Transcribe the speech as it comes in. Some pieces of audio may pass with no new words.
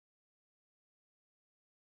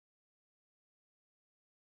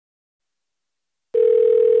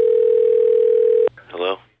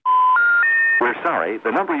sorry,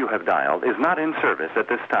 the number you have dialed is not in service at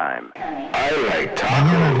this time.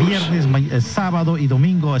 Mañana viernes, sábado y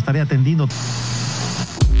domingo estaré atendiendo.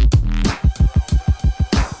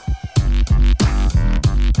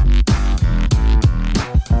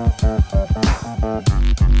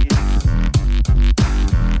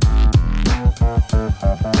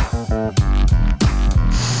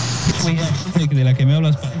 De la que me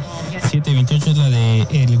hablas, 728 es la de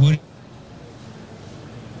El Güero.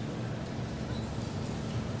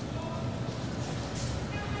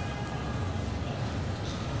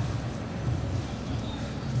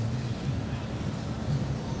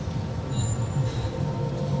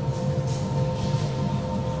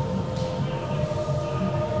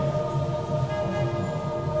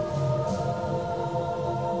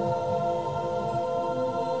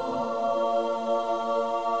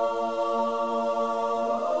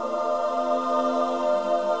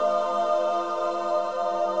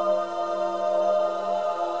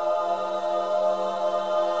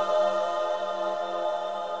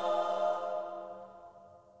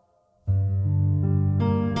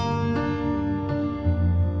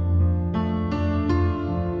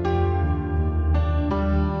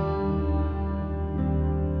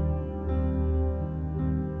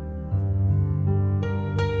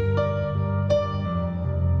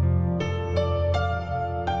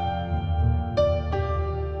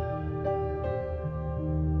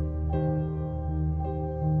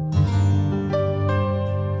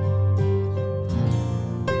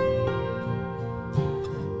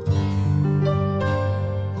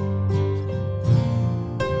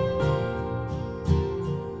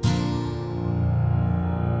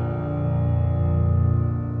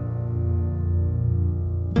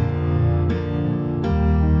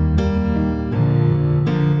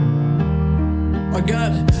 I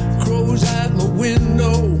got crows at my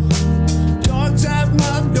window, dogs at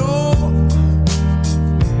my door.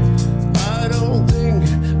 I don't think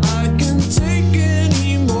I can take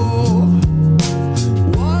anymore.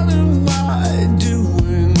 What am I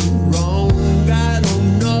doing wrong? I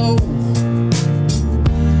don't know.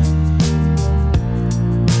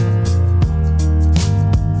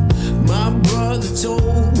 My brother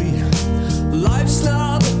told me life's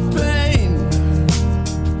not a pain.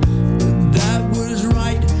 That was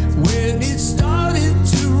right when it started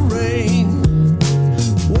to rain.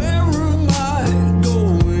 Where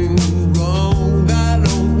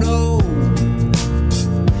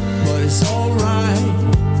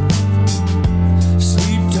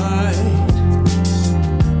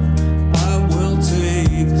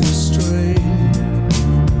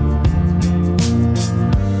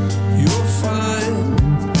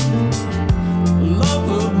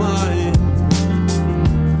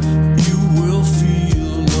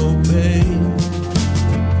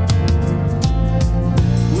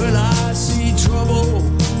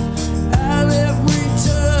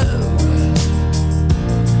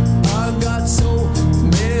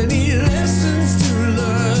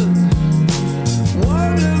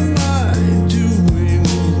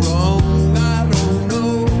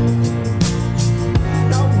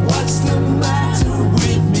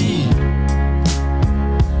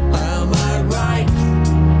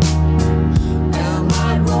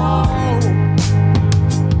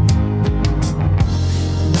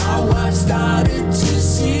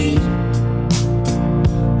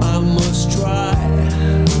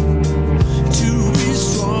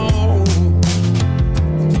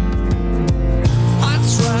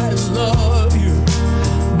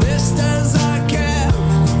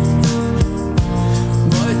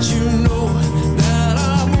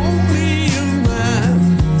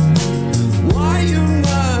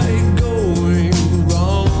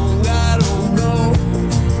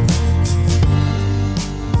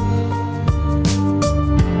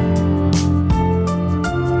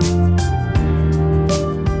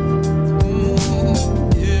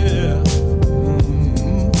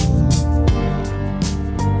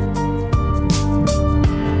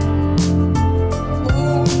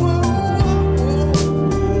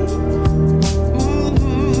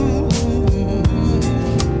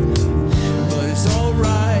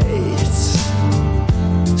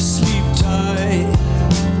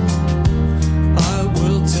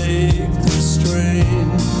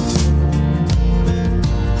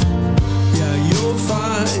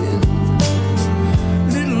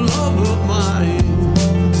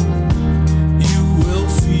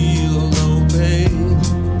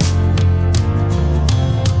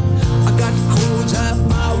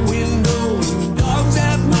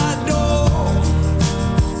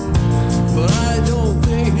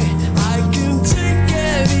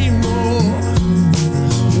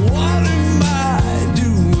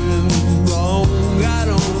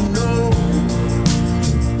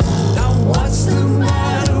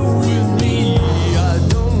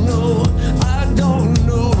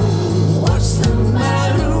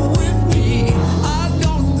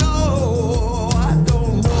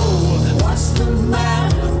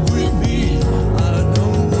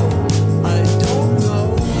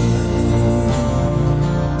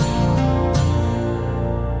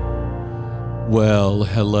Well,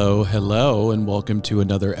 hello, and welcome to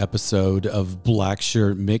another episode of Black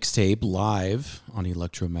Shirt Mixtape live on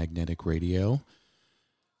Electromagnetic Radio.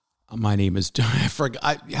 My name is I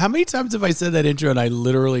forgot. How many times have I said that intro and I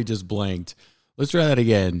literally just blanked? Let's try that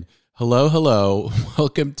again. Hello.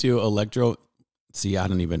 Welcome to See, I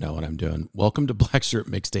don't even know what I'm doing. Welcome to Black Shirt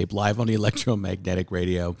Mixtape live on Electromagnetic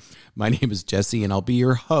Radio. My name is Jesse, and I'll be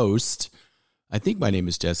your host. I think my name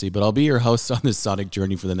is Jesse, but I'll be your host on this sonic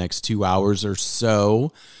journey for the next 2 hours or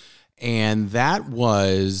so. And that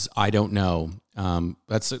was, I don't know.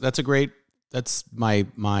 That's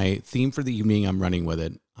my theme for the evening. I'm running with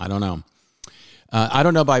it. I don't know. I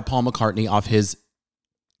Don't Know by Paul McCartney off his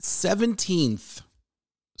 17th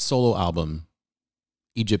solo album,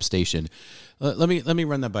 Egypt Station. Let me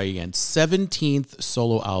run that by you again. 17th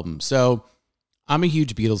solo album. So I'm a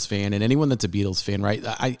huge Beatles fan, and anyone that's a Beatles fan, right?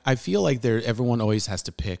 I feel like everyone always has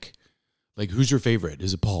to pick, like, who's your favorite?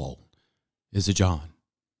 Is it Paul? Is it John?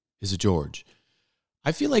 Is it George?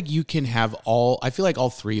 I feel like you can have I feel like all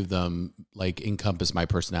three of them, like, encompass my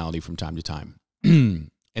personality from time to time. And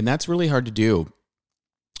that's really hard to do,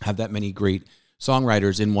 have that many great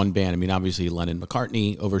songwriters in one band. I mean, obviously Lennon and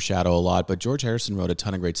McCartney overshadow a lot, but George Harrison wrote a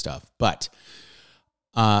ton of great stuff. But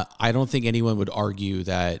I don't think anyone would argue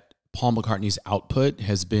that Paul McCartney's output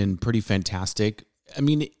has been pretty fantastic. I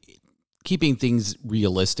mean, keeping things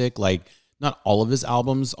realistic, like, not all of his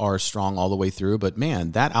albums are strong all the way through, but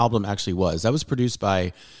man, that album actually was. That was produced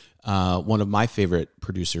by one of my favorite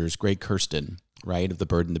producers, Greg Kurstin, right, of The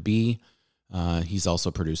Bird and the Bee. He's also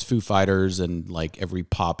produced Foo Fighters and, like, every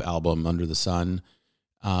pop album under the sun.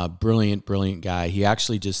 Brilliant guy. He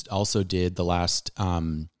actually just also did the last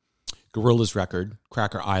Gorillaz record,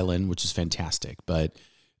 Cracker Island, which is fantastic. But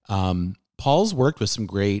Paul's worked with some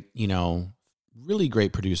great, really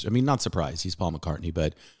great producers. I mean, not surprised. He's Paul McCartney,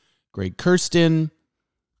 but Greg Kurstin,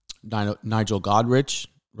 Nigel Godrich,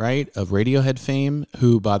 right, of Radiohead fame,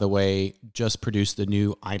 who, by the way, just produced the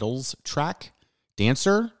new Idols track,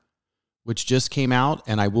 Dancer, which just came out,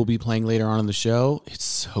 and I will be playing later on in the show. It's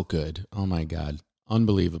so good. Oh, my God.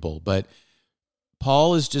 Unbelievable. But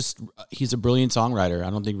Paul he's a brilliant songwriter. I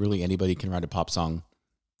don't think really anybody can write a pop song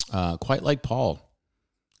quite like Paul.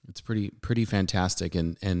 It's pretty fantastic.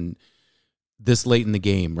 And this late in the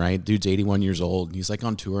game, right? Dude's 81 years old. And he's, like,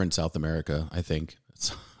 on tour in South America, I think.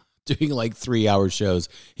 It's doing, like, 3-hour shows.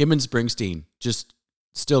 Him and Springsteen just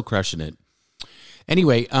still crushing it.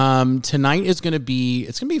 Anyway, tonight it's gonna be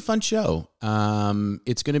a fun show.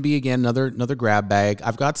 It's gonna be, again, another grab bag.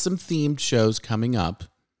 I've got some themed shows coming up.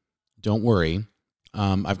 Don't worry.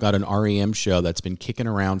 I've got an REM show that's been kicking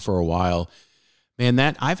around for a while. Man,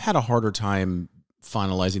 I've had a harder time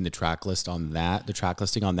finalizing the track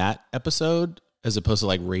listing on that episode, as opposed to,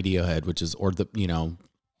 like, Radiohead,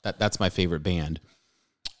 that's my favorite band.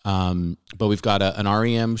 But we've got an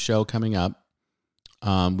REM show coming up.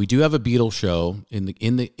 We do have a Beatles show in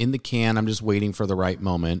the can. I'm just waiting for the right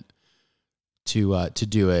moment to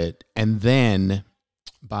do it. And then,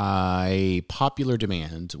 by popular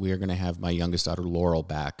demand, we are going to have my youngest daughter Laurel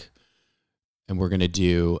back, and we're going to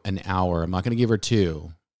do an hour. I'm not going to give her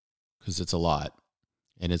 2 because it's a lot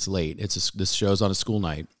and it's late. This show's on a school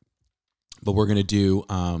night, but we're going to do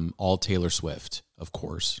all Taylor Swift, of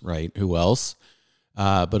course, right? Who else?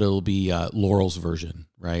 But it'll be Laurel's version,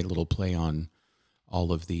 right? A little play on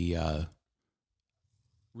all of the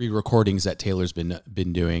re-recordings that Taylor's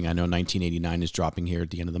been doing. I know 1989 is dropping here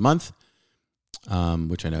at the end of the month,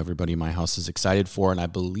 which I know everybody in my house is excited for, and I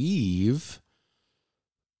believe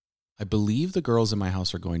the girls in my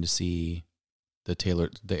house are going to see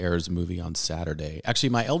the Eras movie on Saturday. Actually,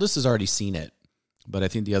 my eldest has already seen it, but I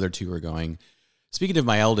think the other two are going. Speaking of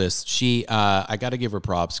my eldest, I got to give her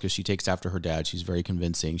props because she takes after her dad. She's very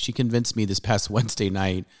convincing. She convinced me this past Wednesday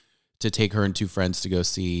night to take her and 2 friends to go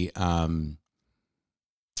see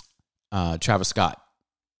Travis Scott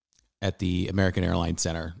at the American Airlines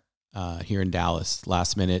Center here in Dallas.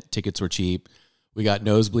 Last minute, tickets were cheap. We got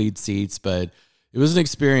nosebleed seats, but it was an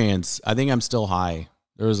experience. I think I'm still high.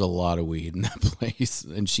 There was a lot of weed in that place.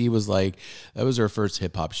 And she was like, that was her first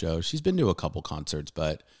hip hop show. She's been to a couple concerts,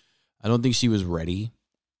 but I don't think she was ready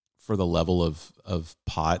for the level of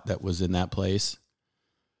pot that was in that place.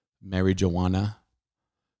 Mary Joanna.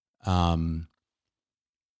 And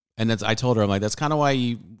I told her, I'm like, that's kind of why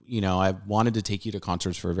I wanted to take you to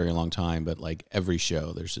concerts for a very long time, but, like, every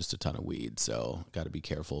show there's just a ton of weed, so got to be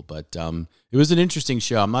careful. But it was an interesting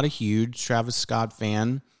show. I'm not a huge Travis Scott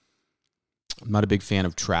fan. I'm not a big fan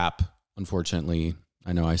of trap, unfortunately.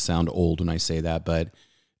 I know I sound old when I say that, but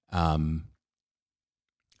that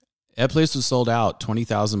place was sold out,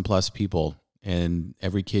 20,000 plus people, and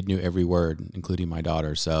every kid knew every word, including my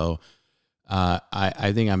daughter. So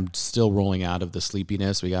I think I'm still rolling out of the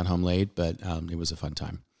sleepiness. We got home late, but it was a fun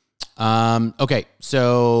time. Okay,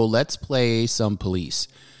 so let's play some Police.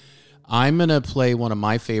 I'm going to play one of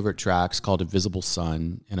my favorite tracks called Invisible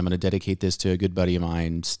Sun, and I'm going to dedicate this to a good buddy of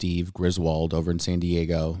mine, Steve Griswold, over in San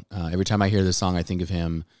Diego. Every time I hear this song, I think of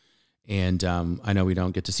him, and I know we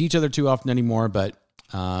don't get to see each other too often anymore, but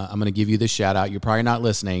I'm going to give you the shout-out. You're probably not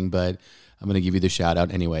listening, but I'm going to give you the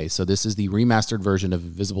shout-out anyway. So this is the remastered version of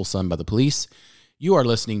Invisible Sun by the Police. You are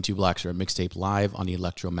listening to Black Shirt Mixtape live on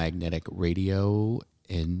Electromagnetic Radio.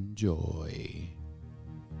 Enjoy.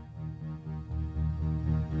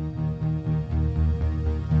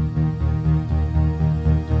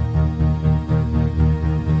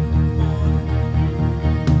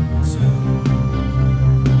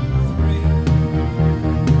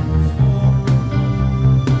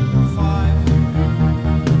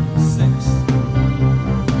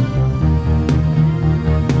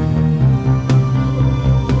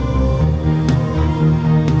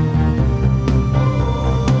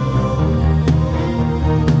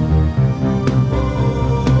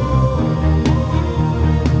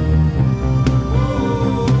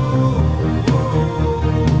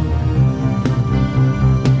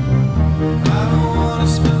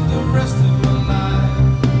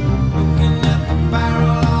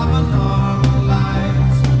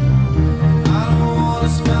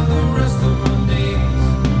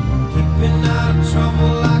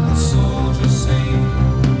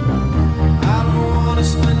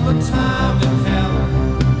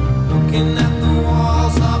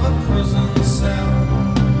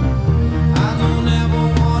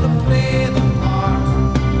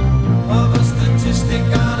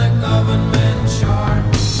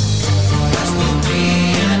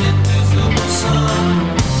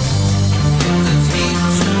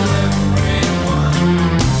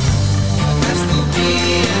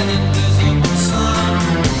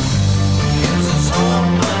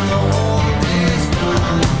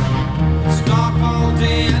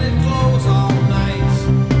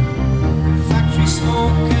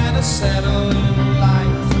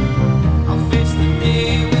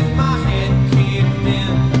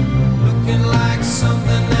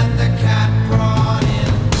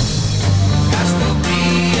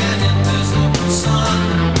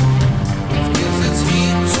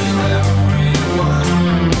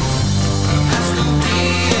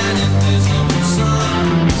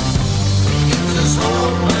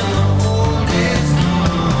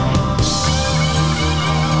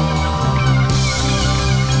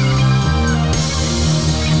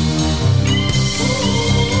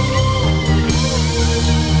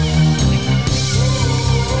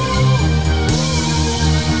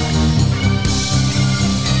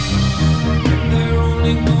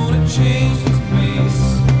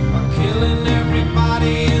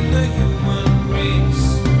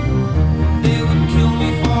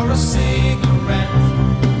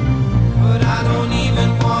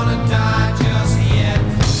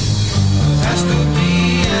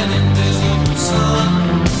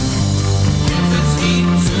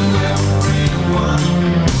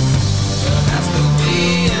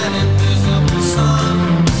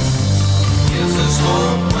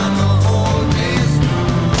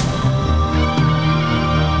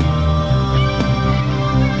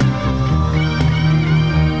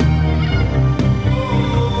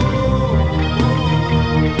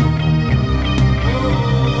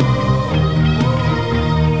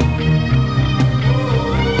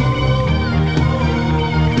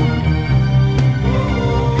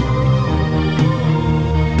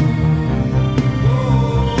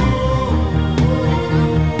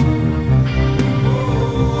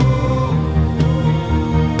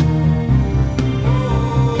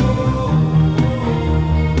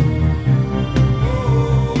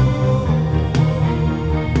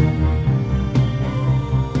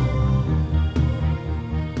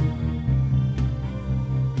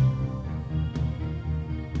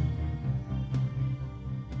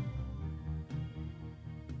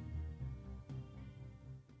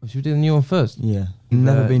 Should we do the new one first? Yeah.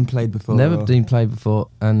 Never been played before. Never been played before,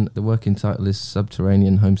 and the working title is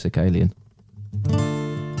Subterranean Homesick Alien.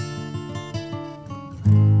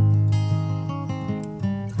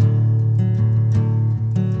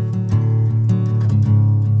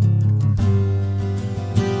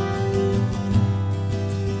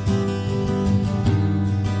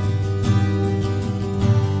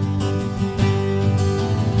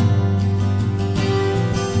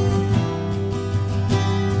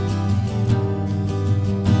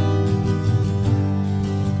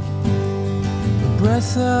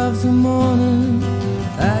 Of the morning,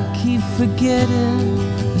 I keep forgetting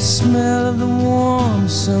the smell of the warm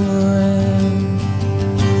summer air.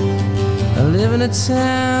 I live in a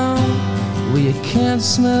town where you can't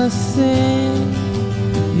smell a thing.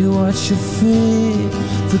 You watch your feet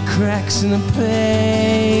for cracks in the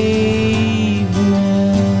pavement.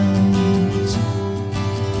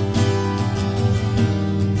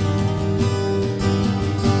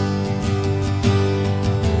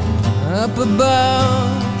 Up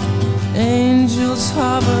above, angels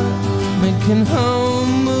hover, making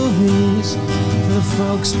home movies for the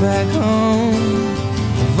folks back home.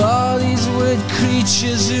 Of all these weird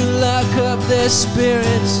creatures who lock up their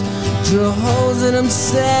spirits, drill holes in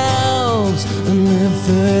themselves and live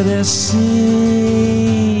for their secrets.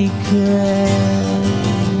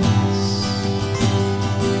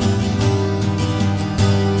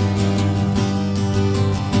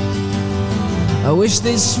 I wish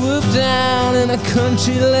they'd swoop down in a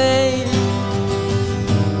country lane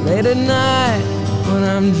late at night when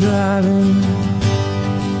I'm driving.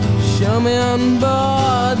 Show me on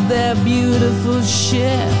board their beautiful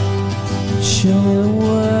ship. Show me the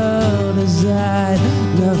world as I'd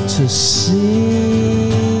love to see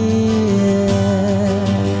it.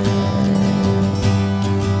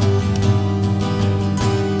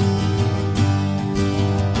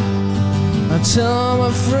 I tell all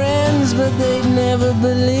my friends, but they'd never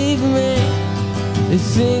believe me. They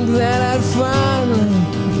think that I'd finally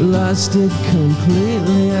lost it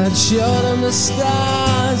completely. I'd show them the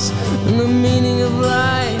stars and the meaning of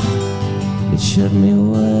life. It shut me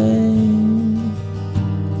away,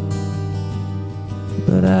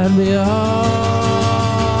 but I'd be alright.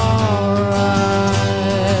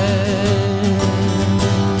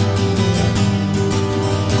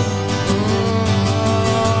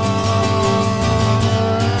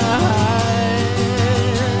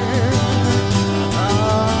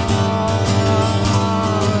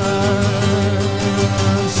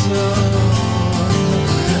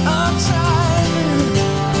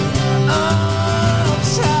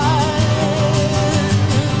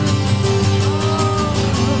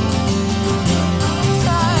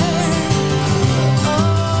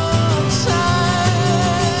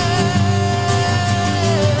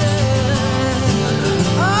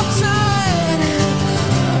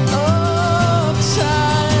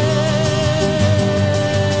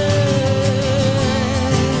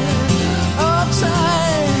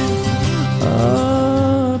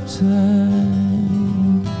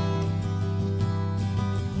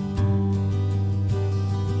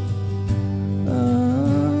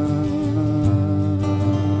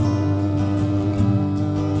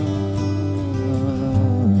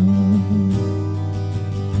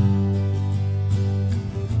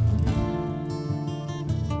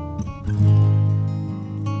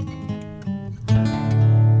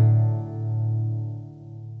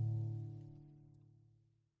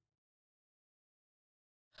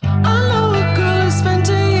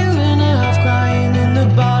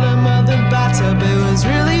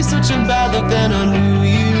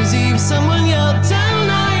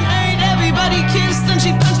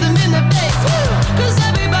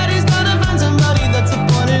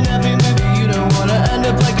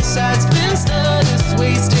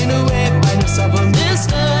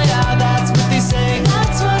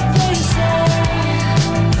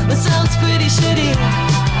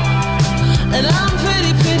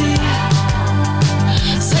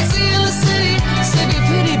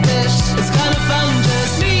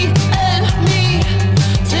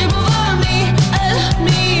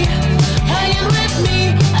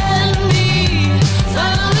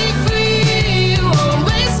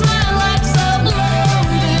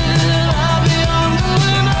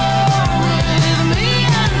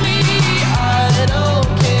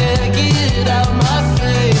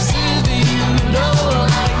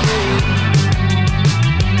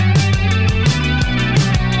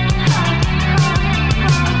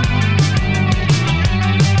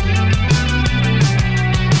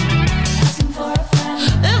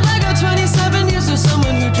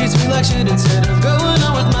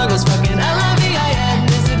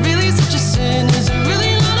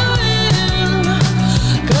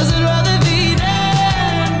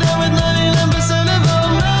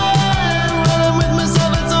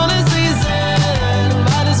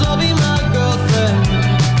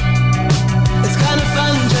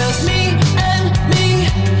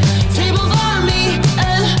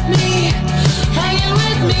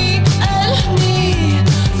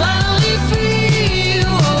 Finally free, you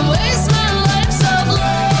won't waste my life.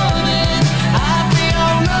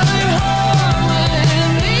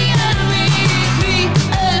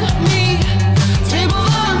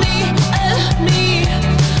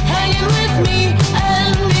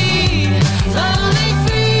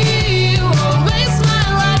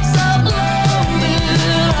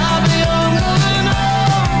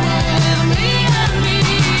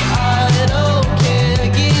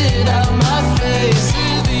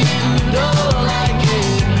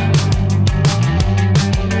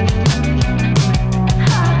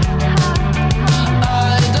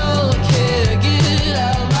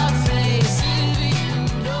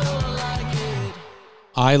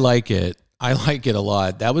 I like it. I like it a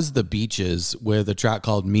lot. That was the Beaches with a track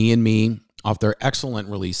called Me and Me off their excellent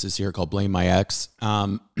releases here called Blame My Ex.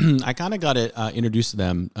 I kind of got introduced to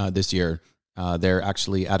them this year. They're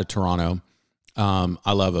actually out of Toronto.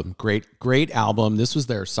 I love them. Great album. This was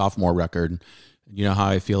their sophomore record. You know how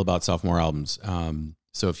I feel about sophomore albums.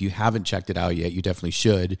 So if you haven't checked it out yet, you definitely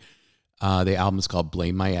should. The album is called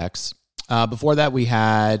Blame My Ex. Before that, we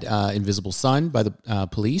had Invisible Sun by the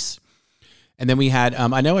Police. And then we had,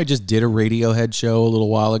 I know I just did a Radiohead show a little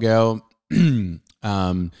while ago,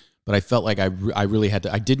 but I felt like I really had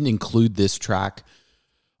to, I didn't include this track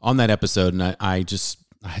on that episode, and I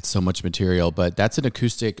had so much material, but that's an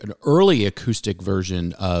early acoustic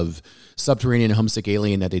version of Subterranean Homesick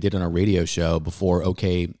Alien that they did on a radio show before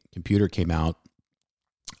OK Computer came out.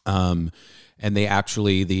 And they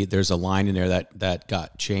actually, there's a line in there that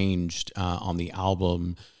got changed on the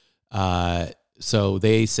album. So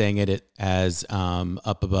they sang it as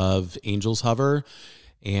Up Above Angels Hover,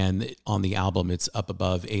 and on the album it's Up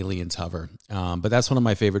Above Aliens Hover. But that's one of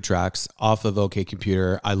my favorite tracks off of OK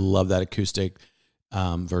Computer. I love that acoustic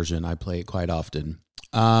version. I play it quite often.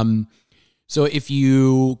 So if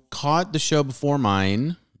you caught the show before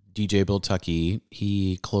mine, DJ Bill Tucky,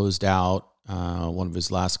 he closed out one of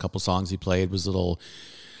his last couple songs he played was a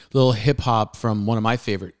little hip hop from one of my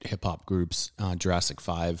favorite hip hop groups, Jurassic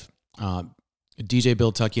 5. DJ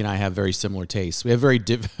Bill Tucky and I have very similar tastes. We have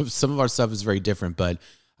some of our stuff is very different, but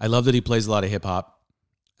I love that he plays a lot of hip hop.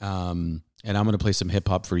 And I'm going to play some hip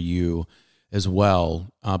hop for you as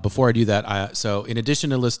well. Before I do that, so in addition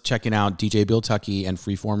to checking out DJ Bill Tucky and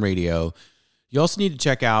Freeform Radio, you also need to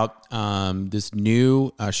check out this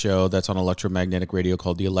new show that's on electromagnetic radio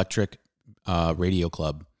called the Electric Radio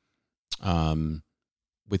Club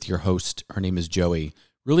with your host. Her name is Joey.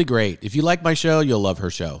 Really great. If you like my show, you'll love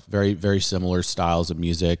her show. Very, very similar styles of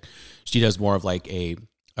music. She does more of like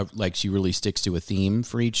she really sticks to a theme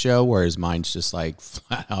for each show, whereas mine's just like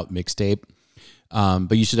flat out mixtape.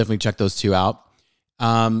 But you should definitely check those two out.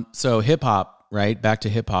 So hip hop, right? Back to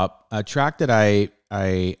hip hop. A track that I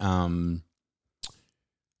don't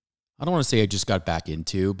want to say I just got back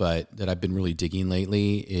into, but that I've been really digging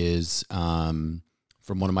lately is from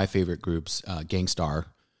one of my favorite groups, Gangstar.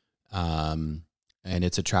 And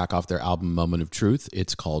it's a track off their album Moment of Truth.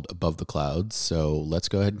 It's called Above the Clouds. So let's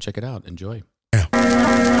go ahead and check it out. Enjoy. It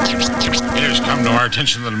has come to our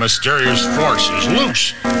attention that a mysterious force is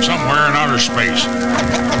loose somewhere in outer space.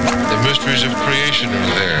 The mysteries of creation are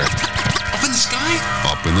there. Up in the sky?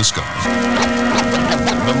 Up in the sky.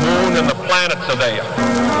 The moon and the planets are there.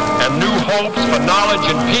 And new hopes for knowledge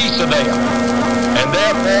and peace are there. And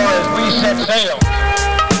therefore, as we set sail,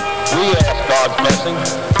 we ask God's blessing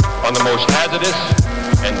on the most hazardous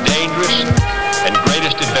and dangerous and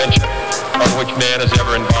greatest adventure on which man has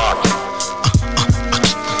ever embarked.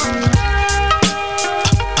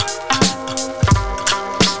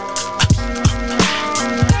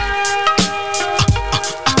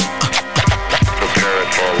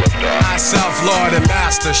 Lord and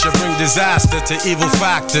master shall bring disaster to evil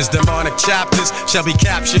factors. Demonic chapters shall be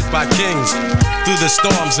captured by kings through the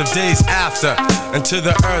storms of days after, and to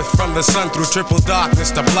the earth from the sun through triple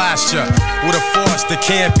darkness to blast you with a force that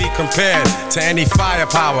can't be compared to any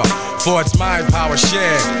firepower, for its mind power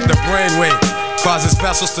shared. The brainwave causes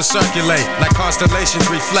vessels to circulate like constellations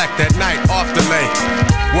reflect at night off the lake.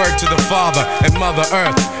 Word to the Father and Mother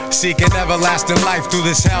Earth, seeking everlasting life through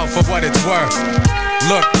this hell for what it's worth.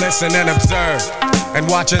 Look, listen, and observe, and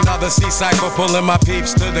watch another sea cycle pulling my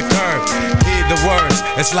peeps to the curb. Heed the words,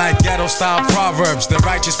 it's like ghetto-style proverbs. The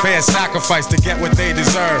righteous pay a sacrifice to get what they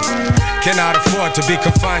deserve. Cannot afford to be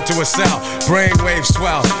confined to a cell. Brainwaves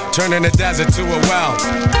swell, turning the desert to a well.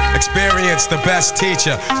 Experience the best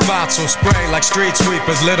teacher. Thoughts will spray like street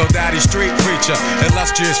sweepers. Little daddy street preacher,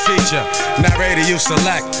 illustrious feature. Narrator you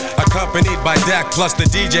select, accompanied by deck plus the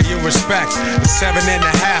DJ you respect. The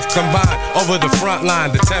 7.5 combined over the front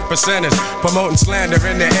line. The 10%ers promoting slander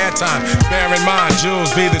in their airtime. Bear in mind,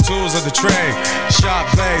 jewels be the tools of the trade. Sharp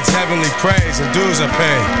blades, heavenly praise, and dues are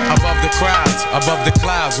paid. Above the crowds, above the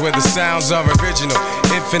clouds, where the sounds are original.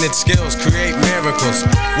 Infinite skills create miracles.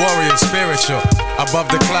 Warrior spiritual. Above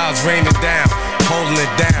the clouds, raining down, holding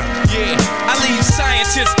it down. Yeah, I leave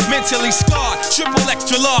scientists mentally scarred. Triple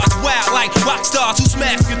extra large, wild like rock stars who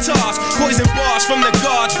smash guitars. Poison bars from the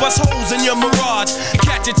guards, bust holes in your mirage.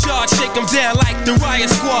 Catch a charge, shake them down like the riot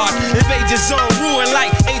squad. Invade your zone, ruin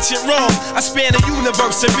like ancient Rome. I span the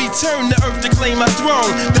universe and return to earth to claim my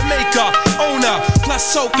throne. The maker, owner, plus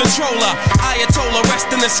soul controller. Ayatollah rest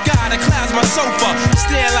in the sky, the clouds my sofa.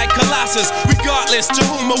 Stand like Colossus, regardless to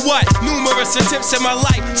whom or what. Numerous attempts in my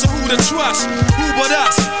life, so who to trust? Who but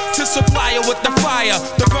us? To supply her with the fire,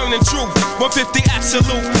 the burning truth. 150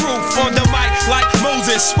 absolute proof. On the mic like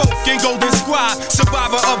Moses spoke in Golden Squad.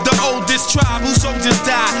 Survivor of the oldest tribe whose soldiers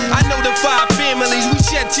died. I know the 5 families, we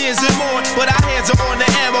shed tears and mourn, but our hands are on the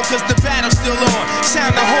ammo cause the battle's still on.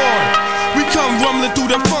 Sound the horn. We come rumbling through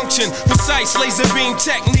the function. Precise laser beam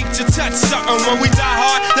technique to touch something. When we die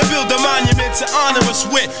hard, they build a monument to honor us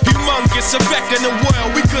with. Humongous effect in the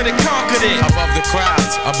world, we could have conquered it. Above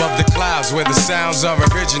the clouds where the sounds are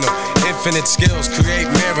original. Infinite skills create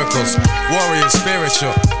miracles. Warrior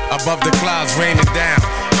spiritual. Above the clouds raining down,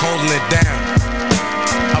 holding it down.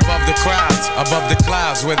 Above the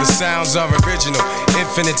clouds where the sounds are original.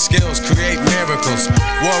 Infinite skills create miracles.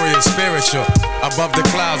 Warrior spiritual. Above the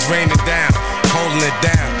clouds raining down, holding it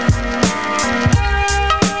down.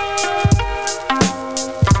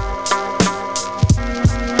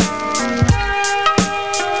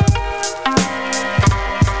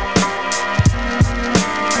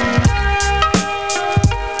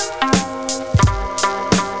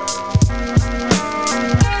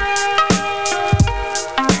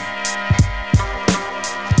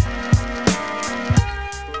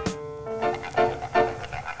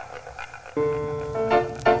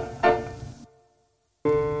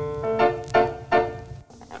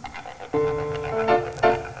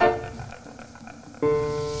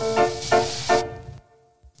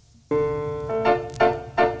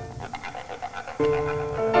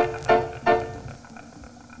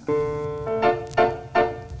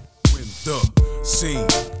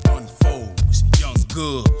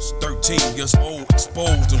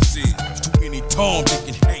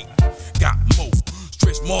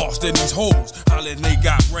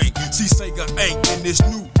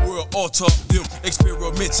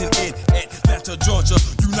 Experimenting in Atlanta, Georgia,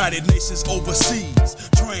 United Nations overseas.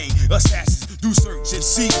 Train assassins, do search and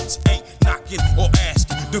seize. Ain't knocking or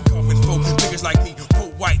asking. They're coming for niggas like me.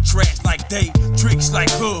 Put white trash like they, tricks like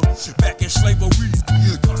her. Back in slavery,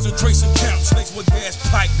 concentration camps laced with gas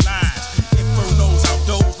pipelines. Infernos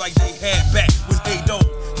outdoors like they had back when Adolf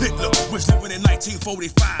Hitler was living in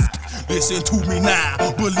 1945. Listen to me now,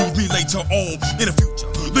 believe me later on in the future.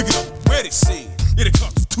 Look at where it said. In the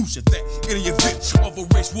Constitution that in the event of a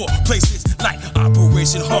race war, places like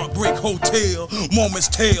Operation Heartbreak Hotel, moments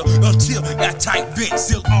tell until that tight vent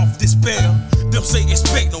seal off despair. Them say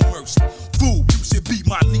expect no mercy. Fool, you should be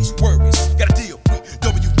my least worries. Gotta deal with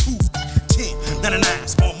W2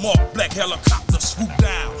 1099s on mark black helicopters swoop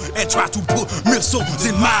down and try to put missiles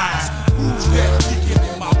in mines. Who's that peeking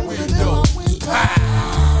in my window?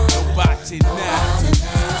 Nobody now.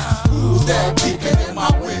 Who's that peeking in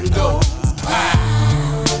my window?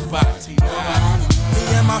 Me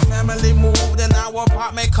and my family moved in our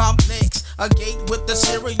apartment complex. A gate with the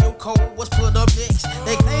serial code was put up next.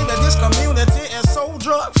 They claim that this community is so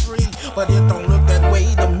drug free, but it don't look that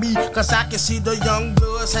way to me, cause I can see the young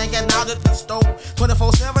bloods hanging out at the store.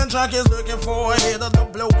 24/7 junkies looking for a hit of the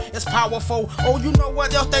blow. It's powerful. Oh, you know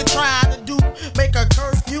what else they trying to do? Make a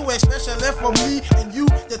curfew, especially for me and you.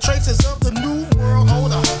 The traces of the new world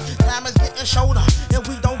order. Time is getting shorter, and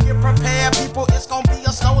we don't get prepared, people, it's gonna be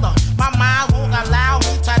a slaughter. My mind won't allow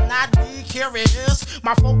me to not be curious.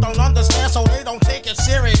 My folk don't understand, so they don't take it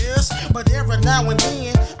serious. But every now and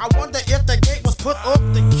then, I wonder if the gate was put up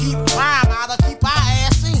to keep crime out or keep our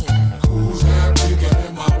ass in. Who's that peeking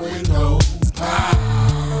in my window?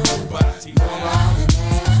 Nobody there.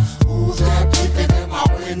 Who's that peeking in my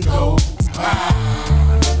window?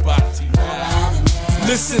 Nobody there.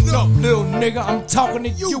 Listen up, little nigga, I'm talking to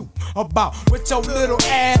you about what your little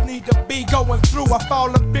ass need to be going through. I fall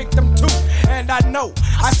a victim too, and I know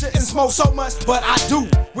I shouldn't smoke so much, but I do.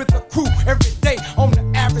 With the crew every day, on the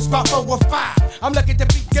average about 4 or 5. I'm lucky to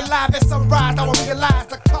be alive at sunrise. I won't realize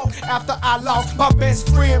the cost after I lost my best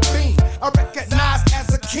friend Bean. I recognize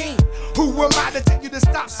as a king. Who am I to tell you to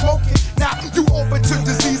stop smoking? Now you open to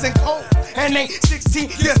disease and cold, and ain't 16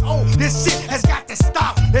 years old. This shit has got to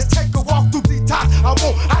stop. Let's take a walk through detox. I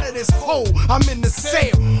want out of this hole. I'm in the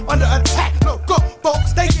cell under attack. Look up,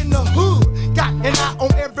 folks, they in the hood. Got an eye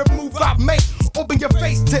on every move I make. Open your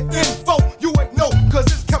face to info. You ain't know, cause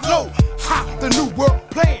it's come low. Ha, the new world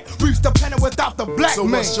plan. Reach the planet without the black so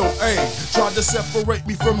man. So what's your aim? Tried to separate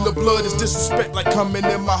me from the blood. It's disrespect like coming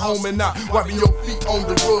in my home and not wiping your feet on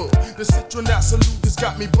the rug. The citron that salute the Niggas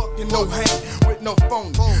got me bucking, no hang, with no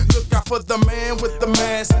phone. Look out for the man with the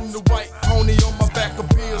mask and the white pony on my back of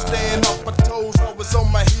bills. Staying off my toes, always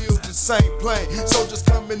on my heels, the same plane. Soldiers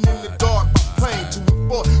coming in the dark by plane to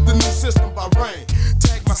enforce the new system by rain.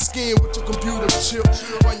 Tag my skin with your computer chip.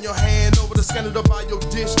 Run your hand over the scanner to buy your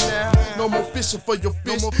dish now. No more fishing for your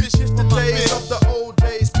fish. Shift the days of the old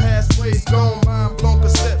days, past ways gone. Mind blown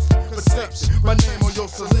perception. My name on your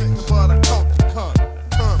selector, but I caught the con.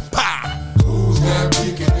 Who's that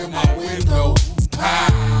peeking in my window?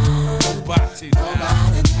 Nobody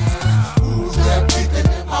now. Who's that peeking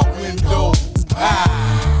in my window?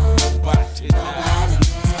 Nobody now.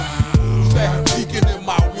 Who's that peeking in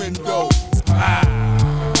my window?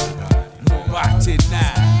 Nobody now.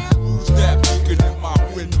 Who's that peeking in my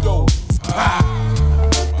window?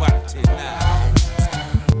 Nobody now.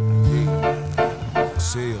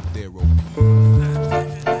 Say up there,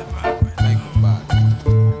 think about it.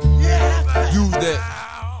 Use that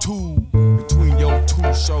tool between your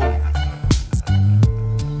two shoulders.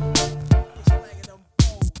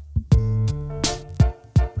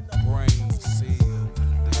 Brain cell.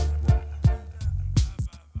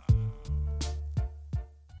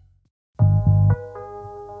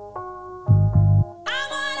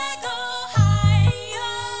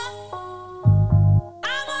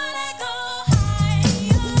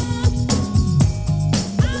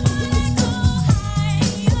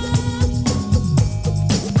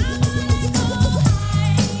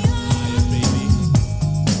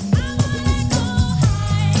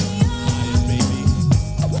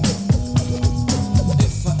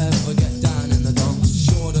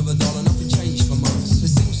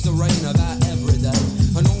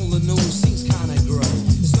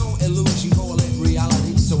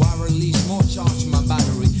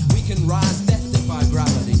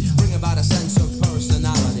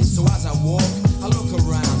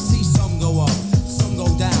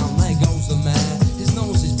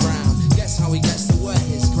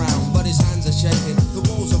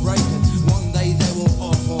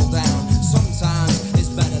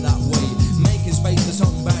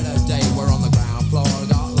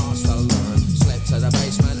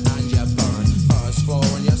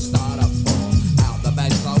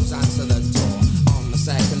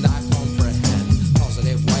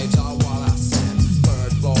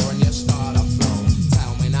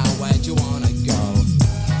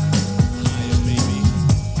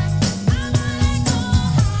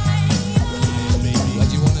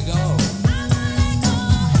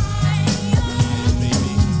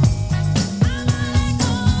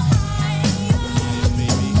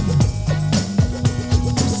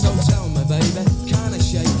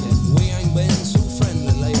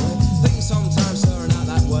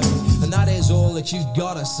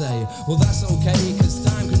 Say, well that's okay, cause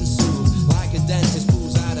time can soothe. Like a dentist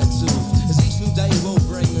pulls out a tooth. As each new day will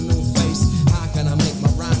bring a new face. How can I make my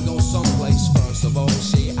rhyme go someplace? First of all,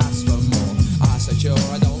 she asked for more. I said sure,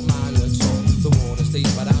 I don't mind at all. The water's deep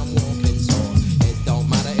but I'm walking tall. It don't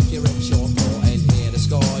matter if you're rich or poor. Ain't here to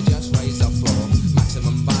score, just raise the floor.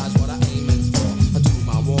 Maximum vibe's what I'm aiming for. I do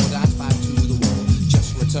my war dance back to the wall.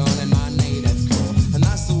 Just returning my native core. And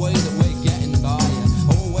that's the way that we're getting by.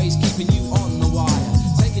 Always keeping you on the wire.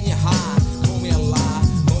 High, call me a lie,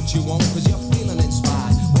 but you won't cause you're feeling inspired.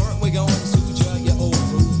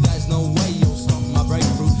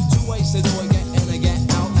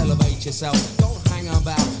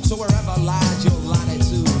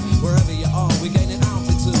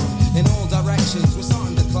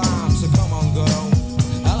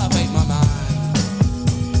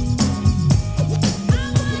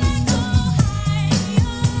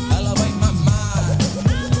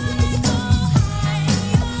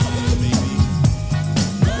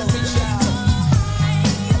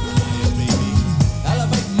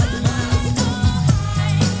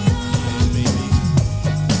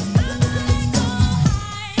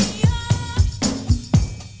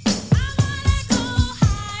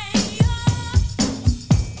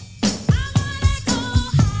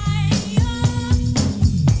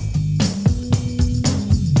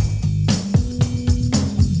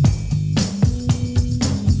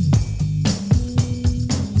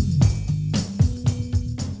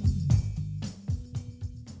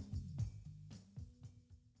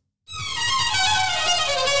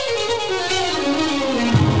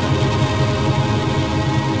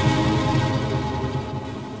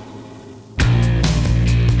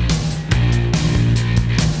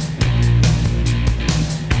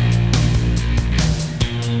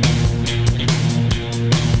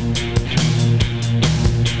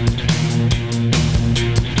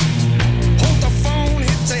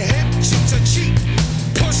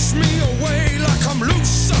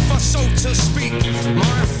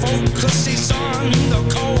 Pussies on the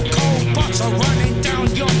cold, cold butter running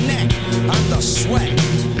down your neck under sweat.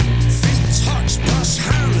 Feet touch, brush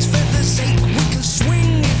hands, feathers ache. We can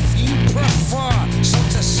swing if you prefer, so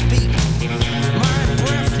to speak. My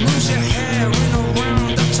breath moves your hair in a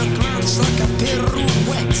round at a glance like a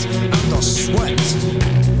pirouette under sweat.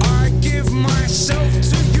 I give myself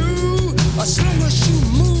to you as long as you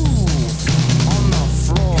move on the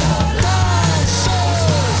floor.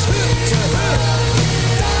 Dancers, hip to hip.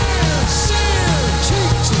 Dancing,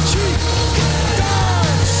 cheek to cheek.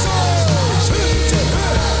 Dancers, hip to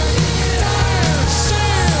hip. Dancing,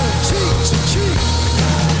 cheek to cheek.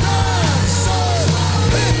 Dancers,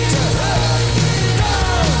 hip to hip.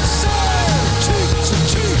 Dancing, cheek to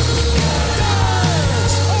cheek.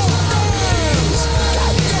 Dance, oh dance,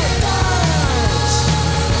 got to dance.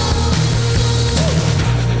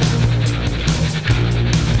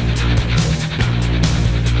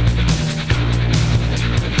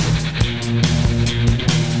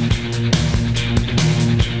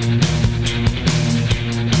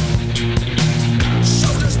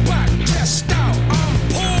 Shoulders back, chest out, I'm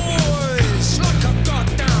poised like a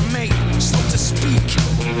goddamn mate, so to speak.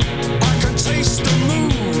 I can taste the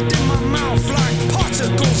mood in my mouth like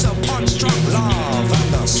particles of punch-drunk love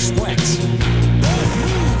and the sweat. Both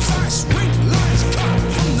moves, ice rink lines cut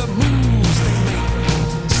from the moves they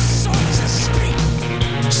make, so to speak.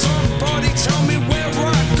 Somebody tell me where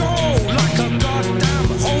I go like a goddamn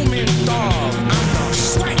homing dove and the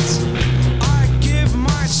sweat. I give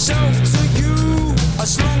myself to you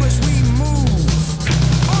as long as we move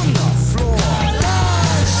on the floor.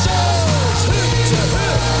 Dancers, hip to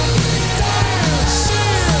hip.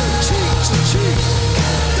 Dancing, cheek to cheek.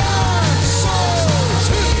 Dancers,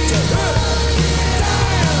 hip to hip.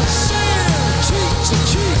 Dancing, cheek to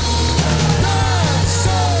cheek.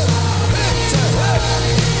 Dancers, hip to hip.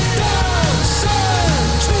 Dancing,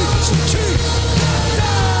 cheek to cheek.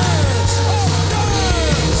 Dance, oh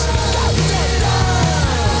dance, got to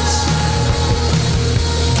dance.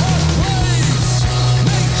 Cut waves,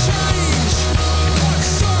 make change. Cut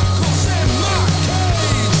circles in my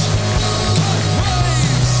cage. Cut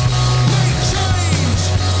waves, make change.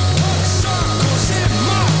 Cut circles in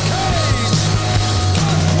my cage.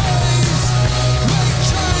 Cut waves, make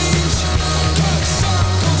change. Cut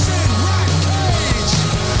circles in my cage.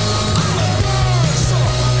 I'm a dancer,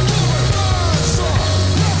 you're a dancer.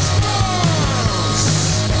 Let's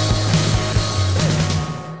dance.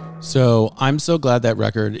 So I'm so glad that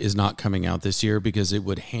record is not coming out this year because it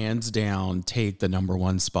would hands down take the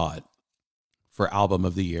 #1 spot for album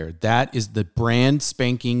of the year. That is the brand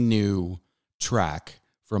spanking new track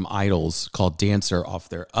from Idols called Dancer off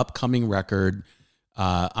their upcoming record.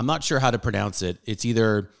 I'm not sure how to pronounce it. It's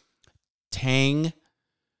either Tank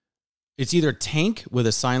with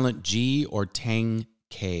a silent G or Tang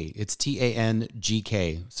K. It's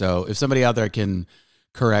TANGK. So if somebody out there can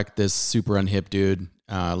correct this super unhip dude,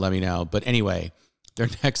 let me know. But anyway,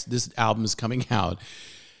 this album is coming out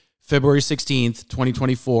February 16th,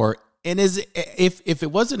 2024. And if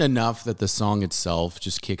it wasn't enough that the song itself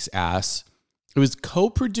just kicks ass, it was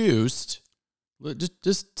co-produced.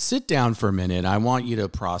 Just sit down for a minute. I want you to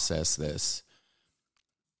process this.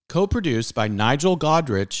 Co-produced by Nigel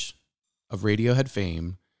Godrich of Radiohead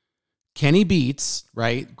fame, Kenny Beats,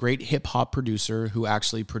 right? Great hip hop producer who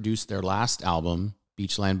actually produced their last album,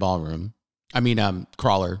 Beachland Ballroom.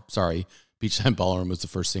 Crawler, sorry. Beachland Ballroom was the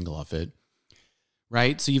first single off it.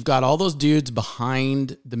 Right? So you've got all those dudes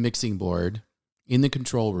behind the mixing board in the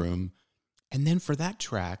control room. And then for that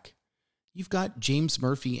track, you've got James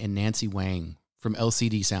Murphy and Nancy Wang from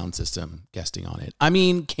LCD Sound System guesting on it. I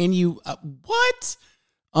mean, can you, what?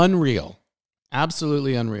 Unreal.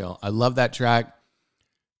 Absolutely unreal. I love that track.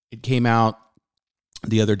 It came out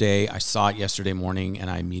the other day. I saw it yesterday morning and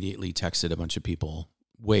I immediately texted a bunch of people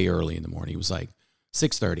way early in the morning. It was like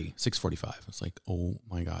 6:30, 6:45. I was like, oh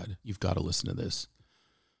my God, you've got to listen to this.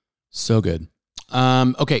 So good.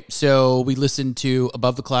 Okay, so we listened to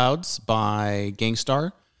Above the Clouds by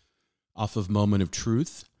Gangstar off of Moment of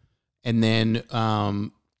Truth. And then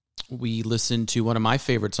we listened to one of my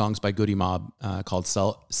favorite songs by Goody Mob called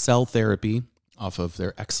Cell Therapy off of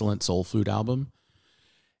their excellent Soul Food album.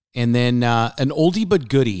 And then an oldie but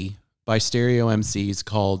goodie by Stereo MCs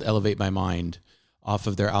called Elevate My Mind off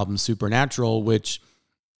of their album Supernatural, which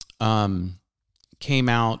came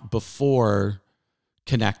out before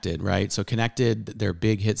Connected, right? So Connected, their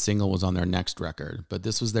big hit single, was on their next record, but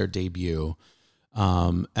this was their debut.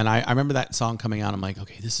 And I remember that song coming out. I'm like,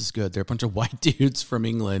 okay, this is good. They're a bunch of white dudes from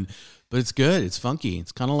England, but it's good. It's funky.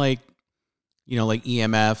 It's kind of like, you know, like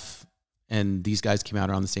EMF, and these guys came out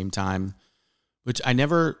around the same time, which I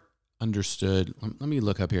never understood. Let me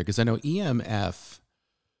look up here because I know EMF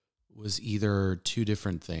was either two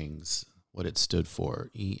different things, what it stood for.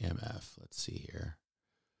 EMF. Let's see here.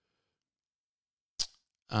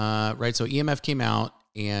 Right. So EMF came out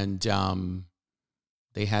and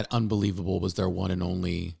they had Unbelievable was their one and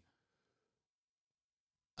only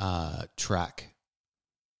track.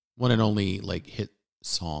 One and only like hit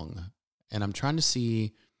song. And I'm trying to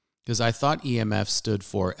see because I thought EMF stood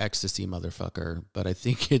for Ecstasy Motherfucker, but I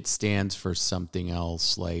think it stands for something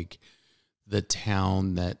else like the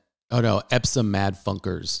town that, Epsom Mad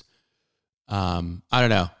Funkers. I don't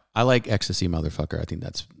know. I like Ecstasy Motherfucker. I think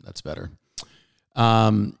that's better.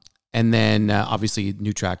 And then obviously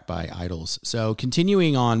new track by Idols. So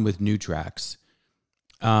continuing on with new tracks,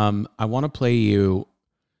 I want to play you.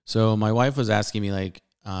 So my wife was asking me like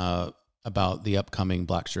about the upcoming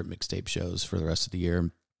Black Shirt Mixtape shows for the rest of the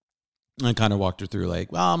year. I kind of walked her through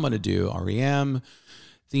like, well, I'm going to do REM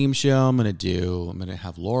theme show. I'm going to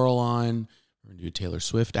have Laurel on. We're going to do Taylor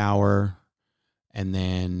Swift hour. And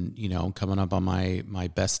then, coming up on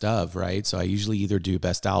my best of, right? So I usually either do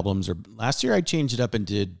best albums or last year I changed it up and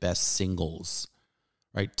did best singles,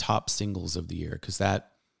 right? Top singles of the year. Cause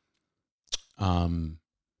that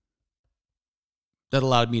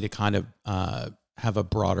allowed me to kind of have a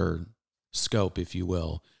broader scope, if you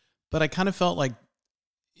will. But I kind of felt like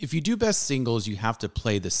if you do best singles, you have to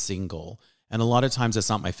play the single. And a lot of times that's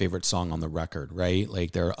not my favorite song on the record, right?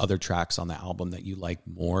 Like there are other tracks on the album that you like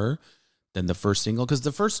more than the first single. Because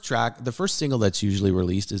the first single that's usually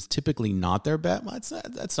released is typically not their best. Well,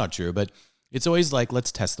 that's not true, but it's always like,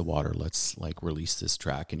 let's test the water. Let's like release this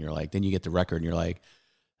track. And you're like, then you get the record and you're like,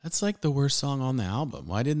 that's like the worst song on the album.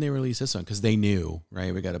 Why didn't they release this one? Because they knew,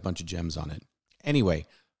 right? We got a bunch of gems on it. Anyway,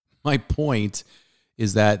 my point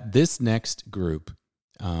is that this next group,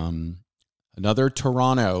 another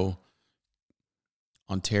Toronto,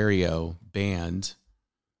 Ontario band,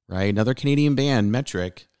 right? Another Canadian band,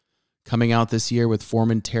 Metric, coming out this year with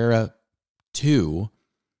Formentera 2.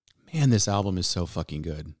 Man, this album is so fucking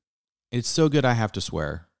good. It's so good I have to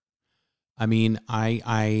swear. I mean,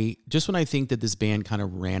 I just when I think that this band kind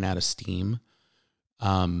of ran out of steam,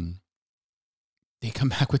 they come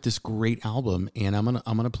back with this great album, and I'm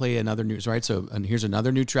gonna play another new, right? So, and here's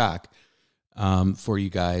another new track for you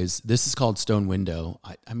guys. This is called Stone Window.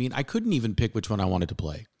 I mean, I couldn't even pick which one I wanted to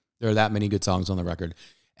play. There are that many good songs on the record,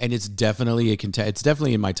 and it's definitely it's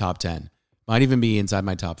definitely in my top 10. Might even be inside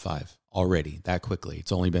my top 5 already that quickly.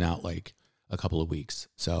 It's only been out like a couple of weeks.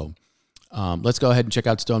 So let's go ahead and check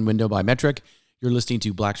out Stone Window by Metric. You're listening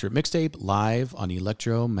to Black Shirt Mixtape live on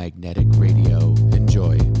Electromagnetic Radio.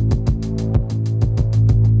 Enjoy.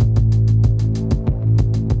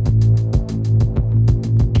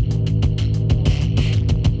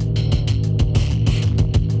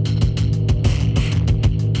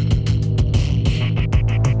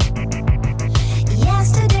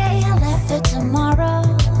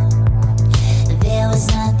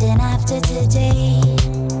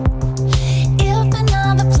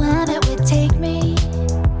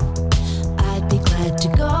 I'd be glad to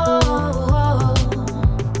go.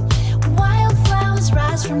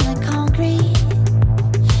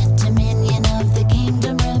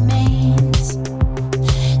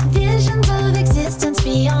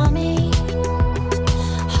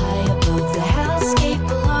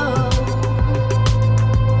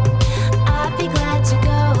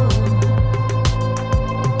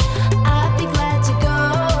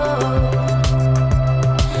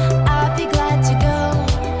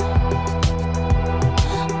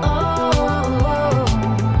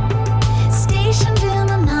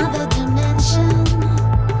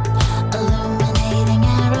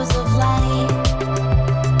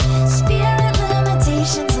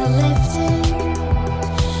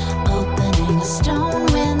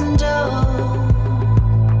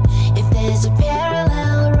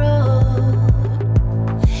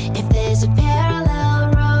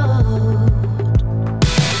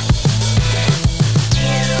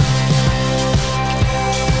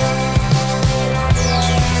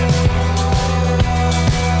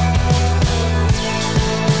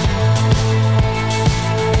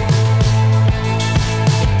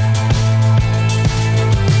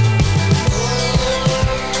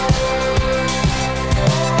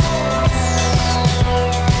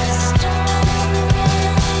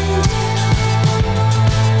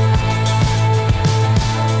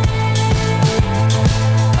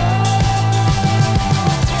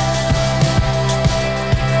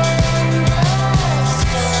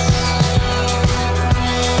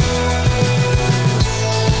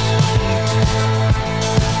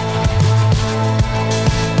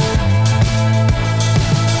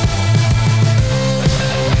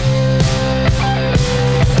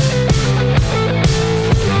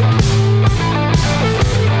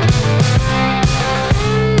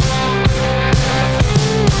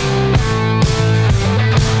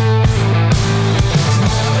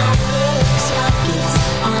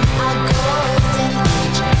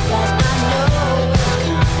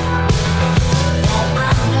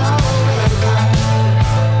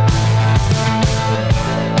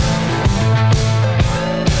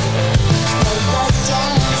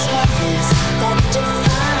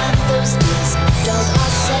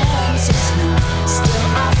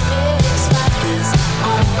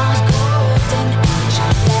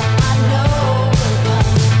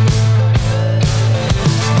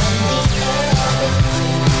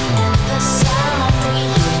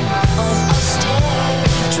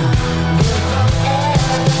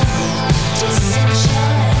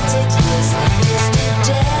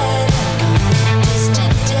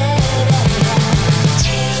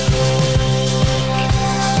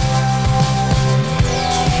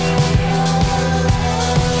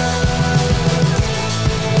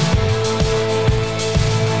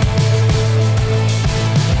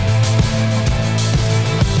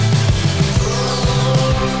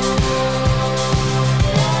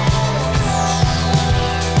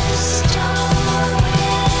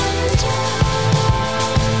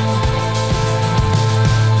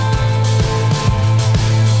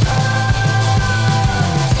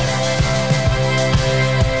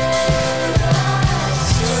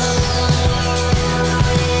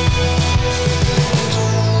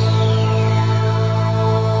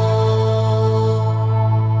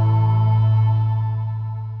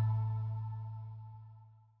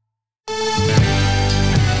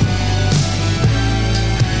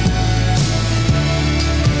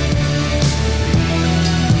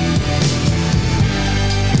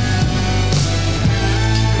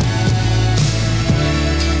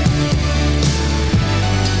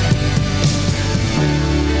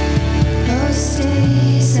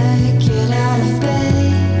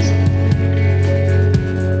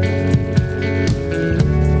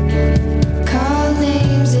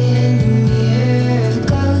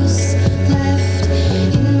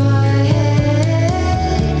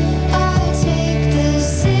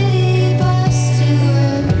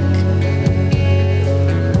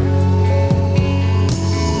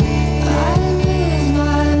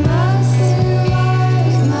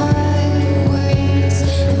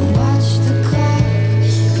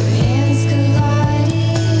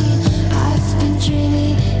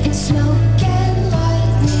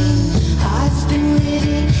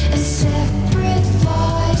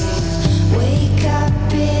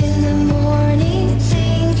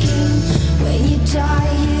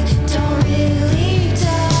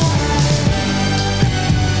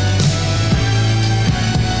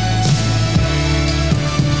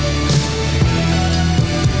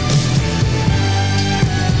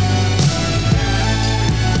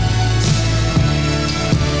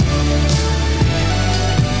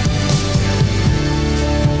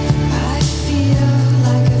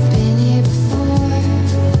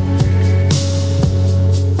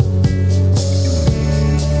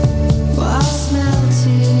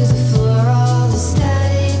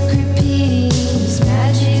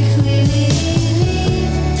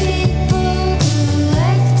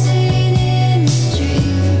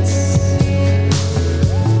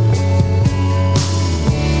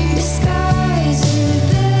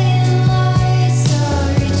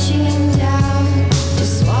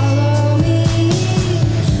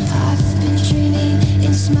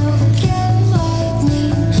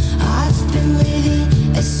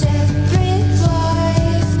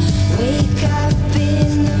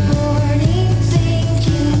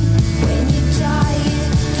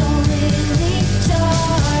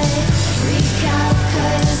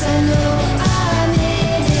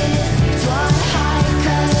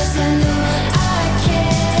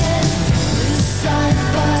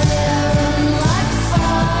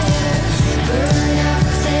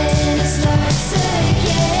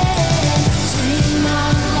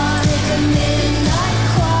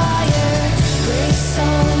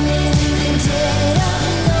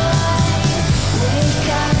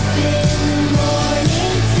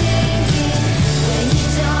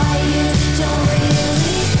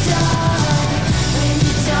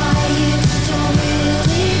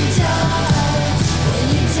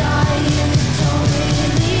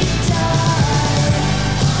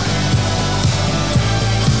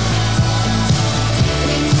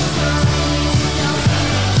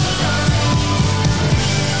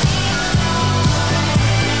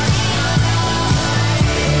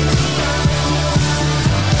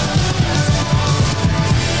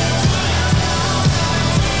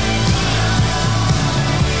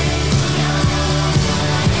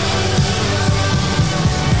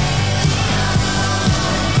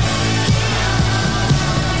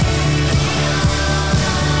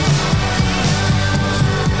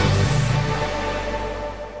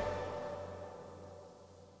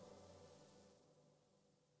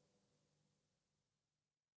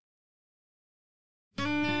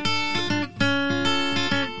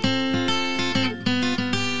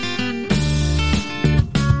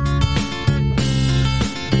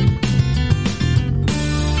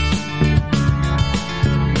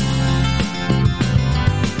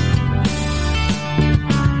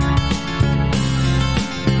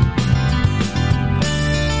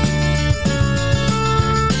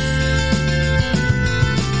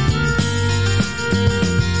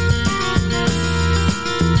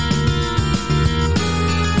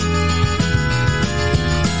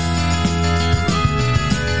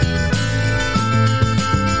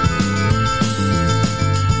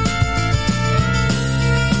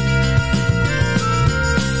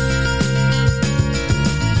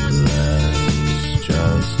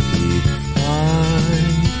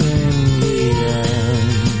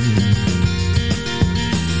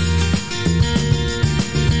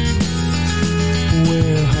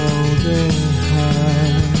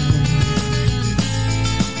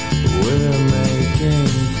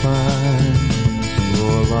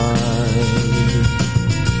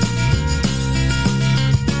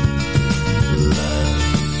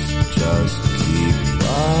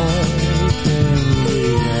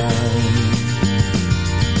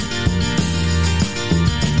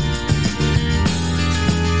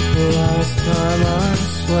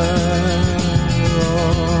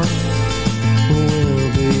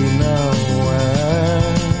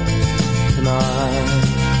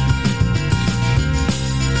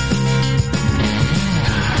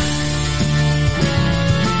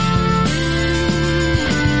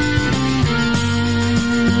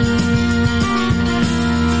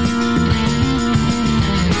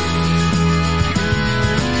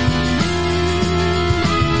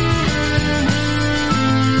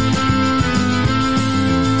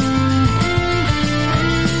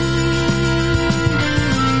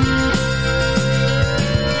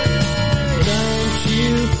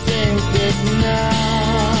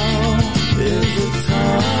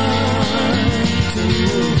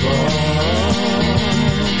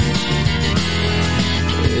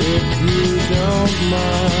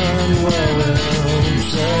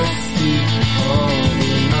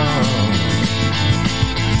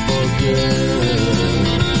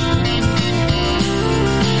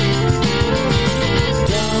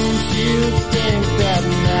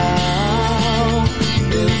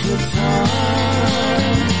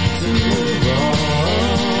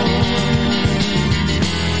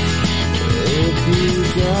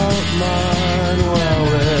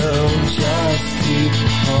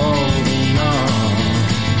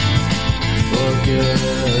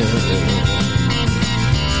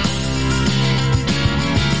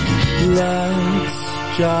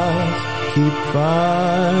 keep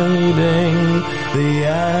fighting the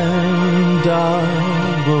end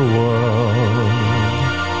of the world.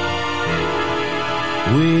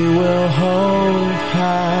 We will hold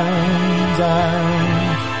hands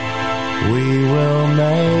and we will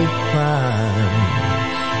make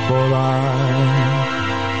plans for life.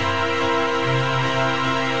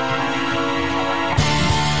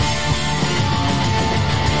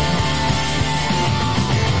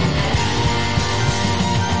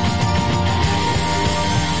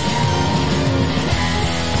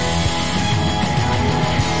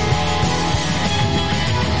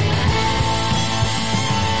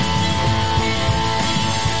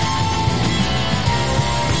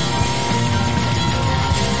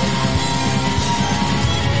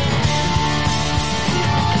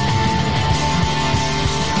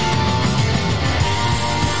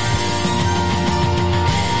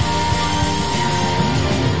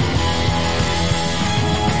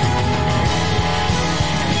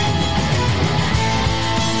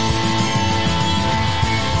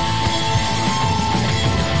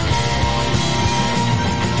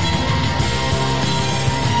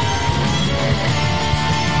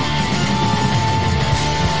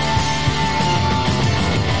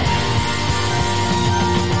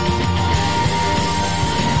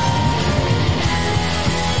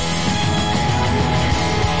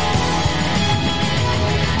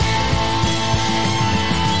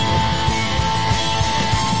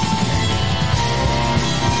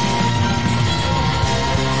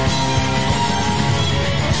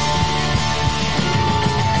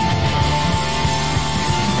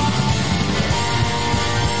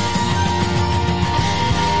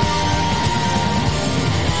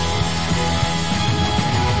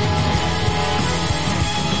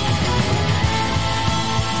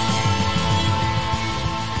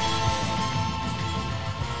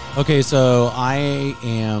 Okay, so I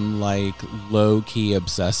am like low-key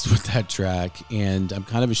obsessed with that track, and I'm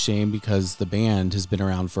kind of ashamed because the band has been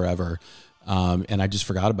around forever, and I just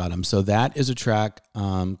forgot about them. So that is a track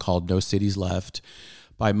called No Cities Left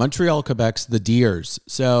by Montreal, Quebec's The Deers.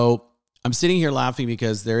 So I'm sitting here laughing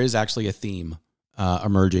because there is actually a theme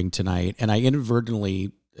emerging tonight, and I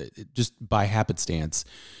inadvertently, just by happenstance,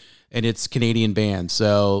 and it's Canadian band.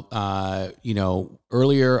 So,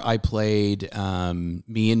 earlier I played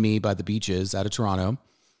Me and Me by The Beaches out of Toronto.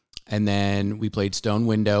 And then we played Stone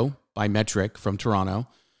Window by Metric from Toronto.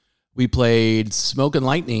 We played Smoke and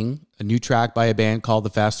Lightning, a new track by a band called the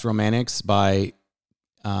Fast Romantics by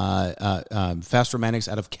Fast Romantics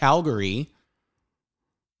out of Calgary.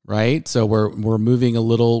 Right? So we're moving a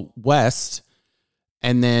little west.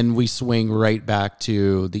 And then we swing right back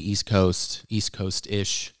to the East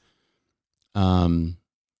Coast-ish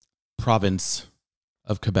province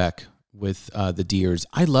of Quebec with the Deers.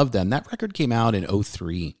 I love them. That record came out in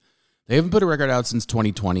 2003. They haven't put a record out since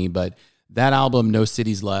 2020, but that album, No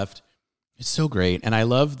Cities Left, is so great. And I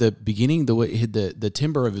love the beginning, the way the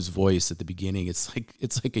timbre of his voice at the beginning. It's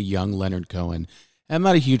like a young Leonard Cohen. I'm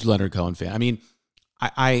not a huge Leonard Cohen fan. I mean,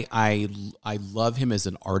 I love him as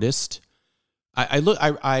an artist. I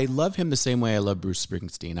love him the same way I love Bruce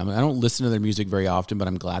Springsteen. I don't listen to their music very often, but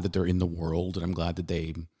I'm glad that they're in the world, and I'm glad that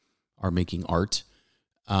they are making art.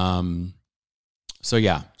 So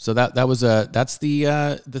that's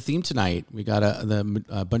the theme tonight. We got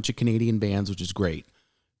a bunch of Canadian bands, which is great.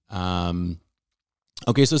 Okay,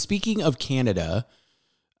 so speaking of Canada,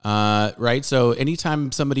 right? So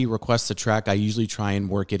anytime somebody requests a track, I usually try and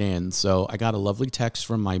work it in. So I got a lovely text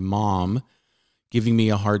from my mom giving me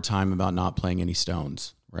a hard time about not playing any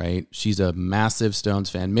Stones, right? She's a massive Stones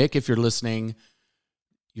fan. Mick, if you're listening,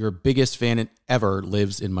 your biggest fan ever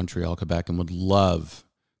lives in Montreal, Quebec, and would love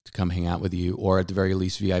to come hang out with you, or at the very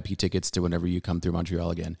least VIP tickets to whenever you come through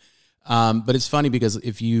Montreal again. But it's funny because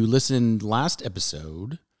if you listened last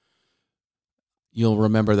episode, you'll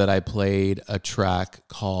remember that I played a track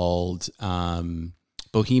called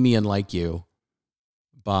Bohemian Like You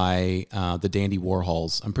by the Dandy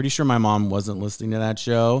Warhols. I'm pretty sure my mom wasn't listening to that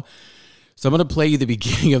show. So I'm going to play you the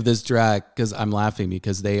beginning of this track because I'm laughing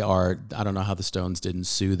because I don't know how the Stones didn't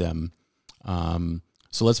sue them.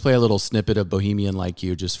 So let's play a little snippet of Bohemian Like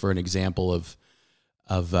You just for an example of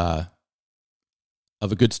a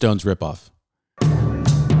good Stones ripoff.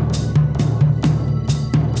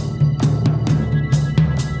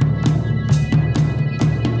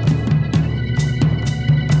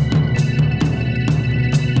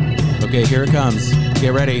 Okay, here it comes.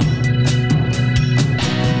 Get ready.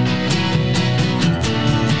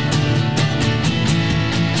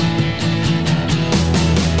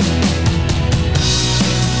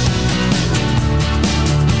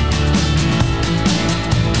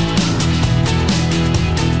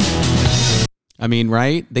 mean,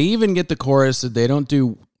 right? They even get the chorus. They don't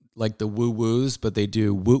do like the woo woos, but they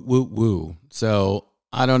do woo woo woo. So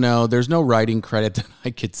I don't know. There's no writing credit that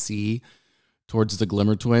I could see towards the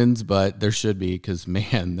Glimmer Twins, but there should be, because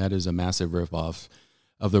man, that is a massive ripoff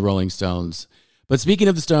of the Rolling Stones. But speaking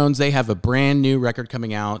of the Stones, they have a brand new record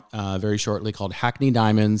coming out very shortly called Hackney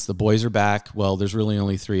Diamonds. The boys are back. Well, there's really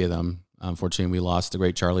only 3 of them. Unfortunately, we lost the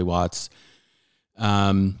great Charlie Watts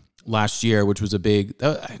last year, which was a big,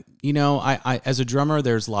 I as a drummer,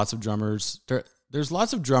 there's lots of drummers. There's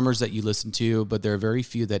lots of drummers that you listen to, but there are very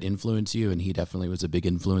few that influence you, and he definitely was a big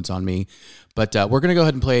influence on me. But we're going to go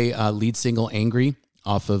ahead and play lead single Angry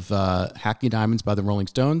off of Hackney Diamonds by the Rolling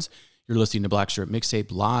Stones. You're listening to Black Shirt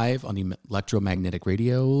Mixtape live on the Electromagnetic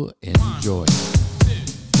Radio. Enjoy.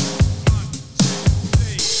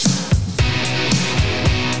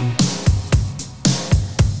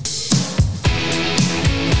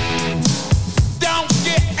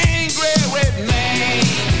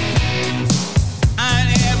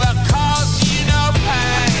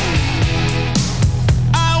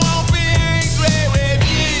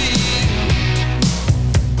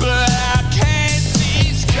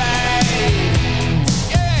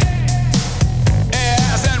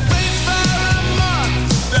 Yes, and wait for a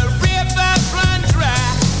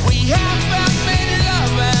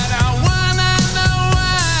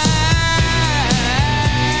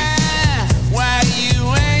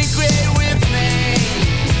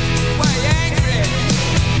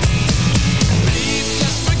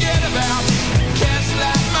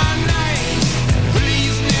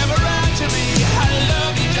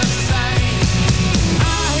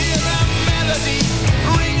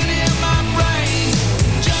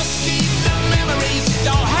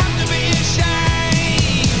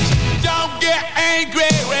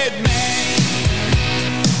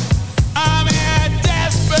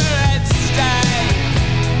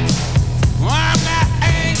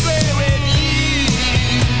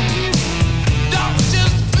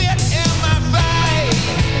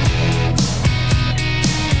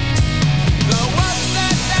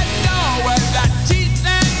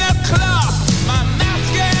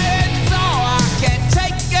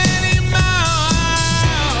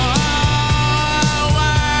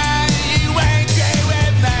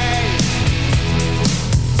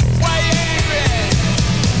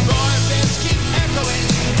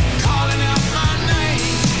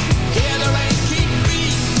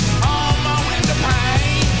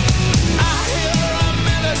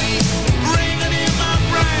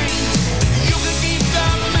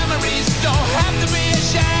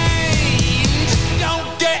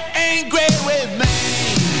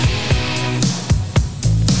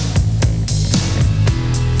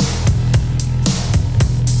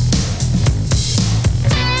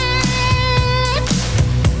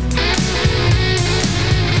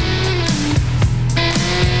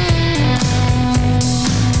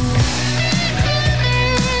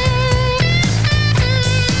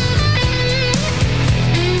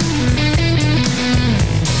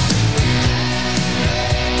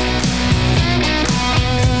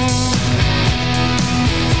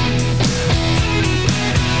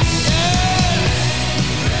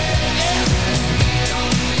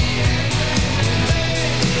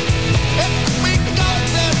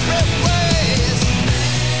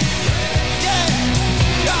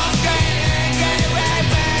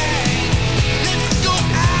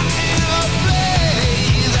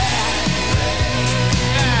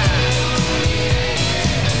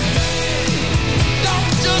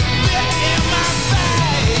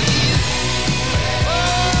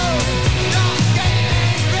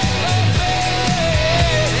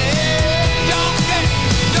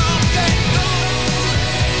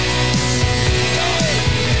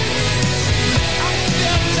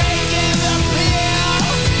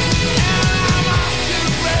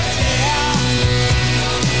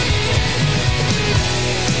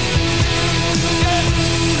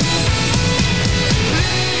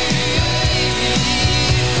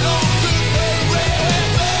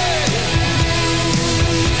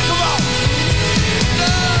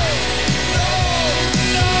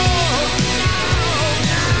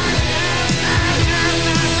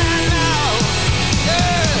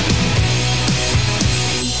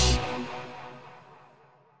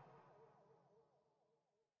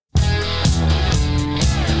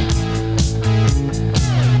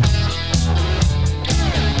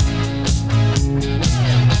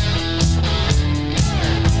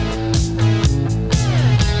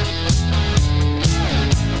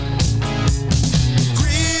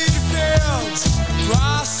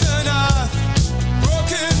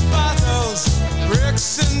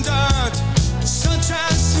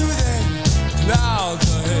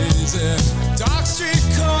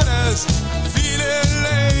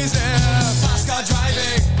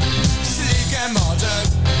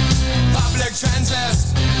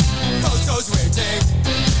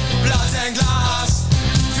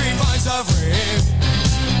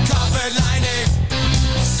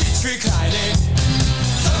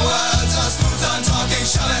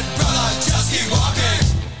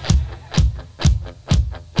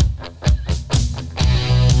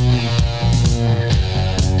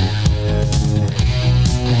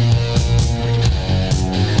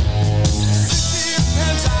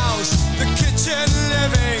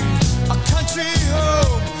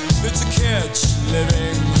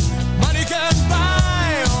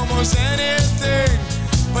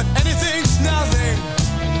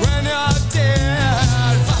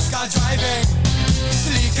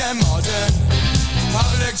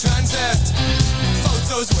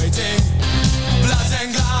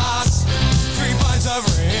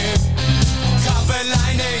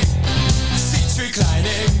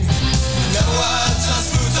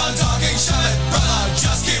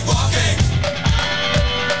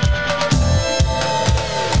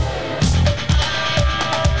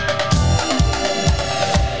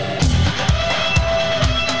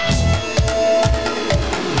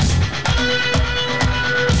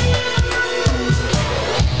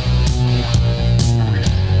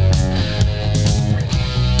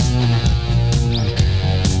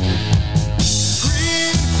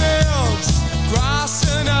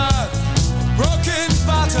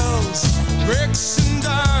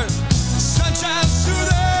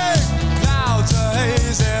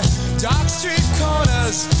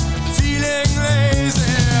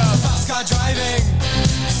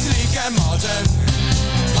Greek and modern,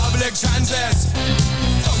 public transit,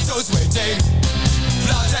 photos waiting,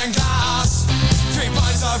 blood and glass, 3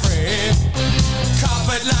 pints of free,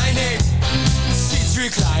 carpet lining, seats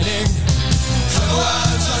reclining. Clever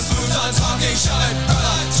words and smooth on talking, shove it,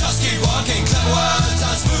 brother, just keep walking. Clever words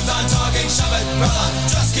and smooth on talking, shove it, brother,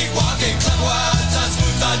 just keep walking. Clever words and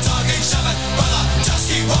smooth on talking, shove it, brother, just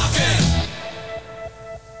keep walking.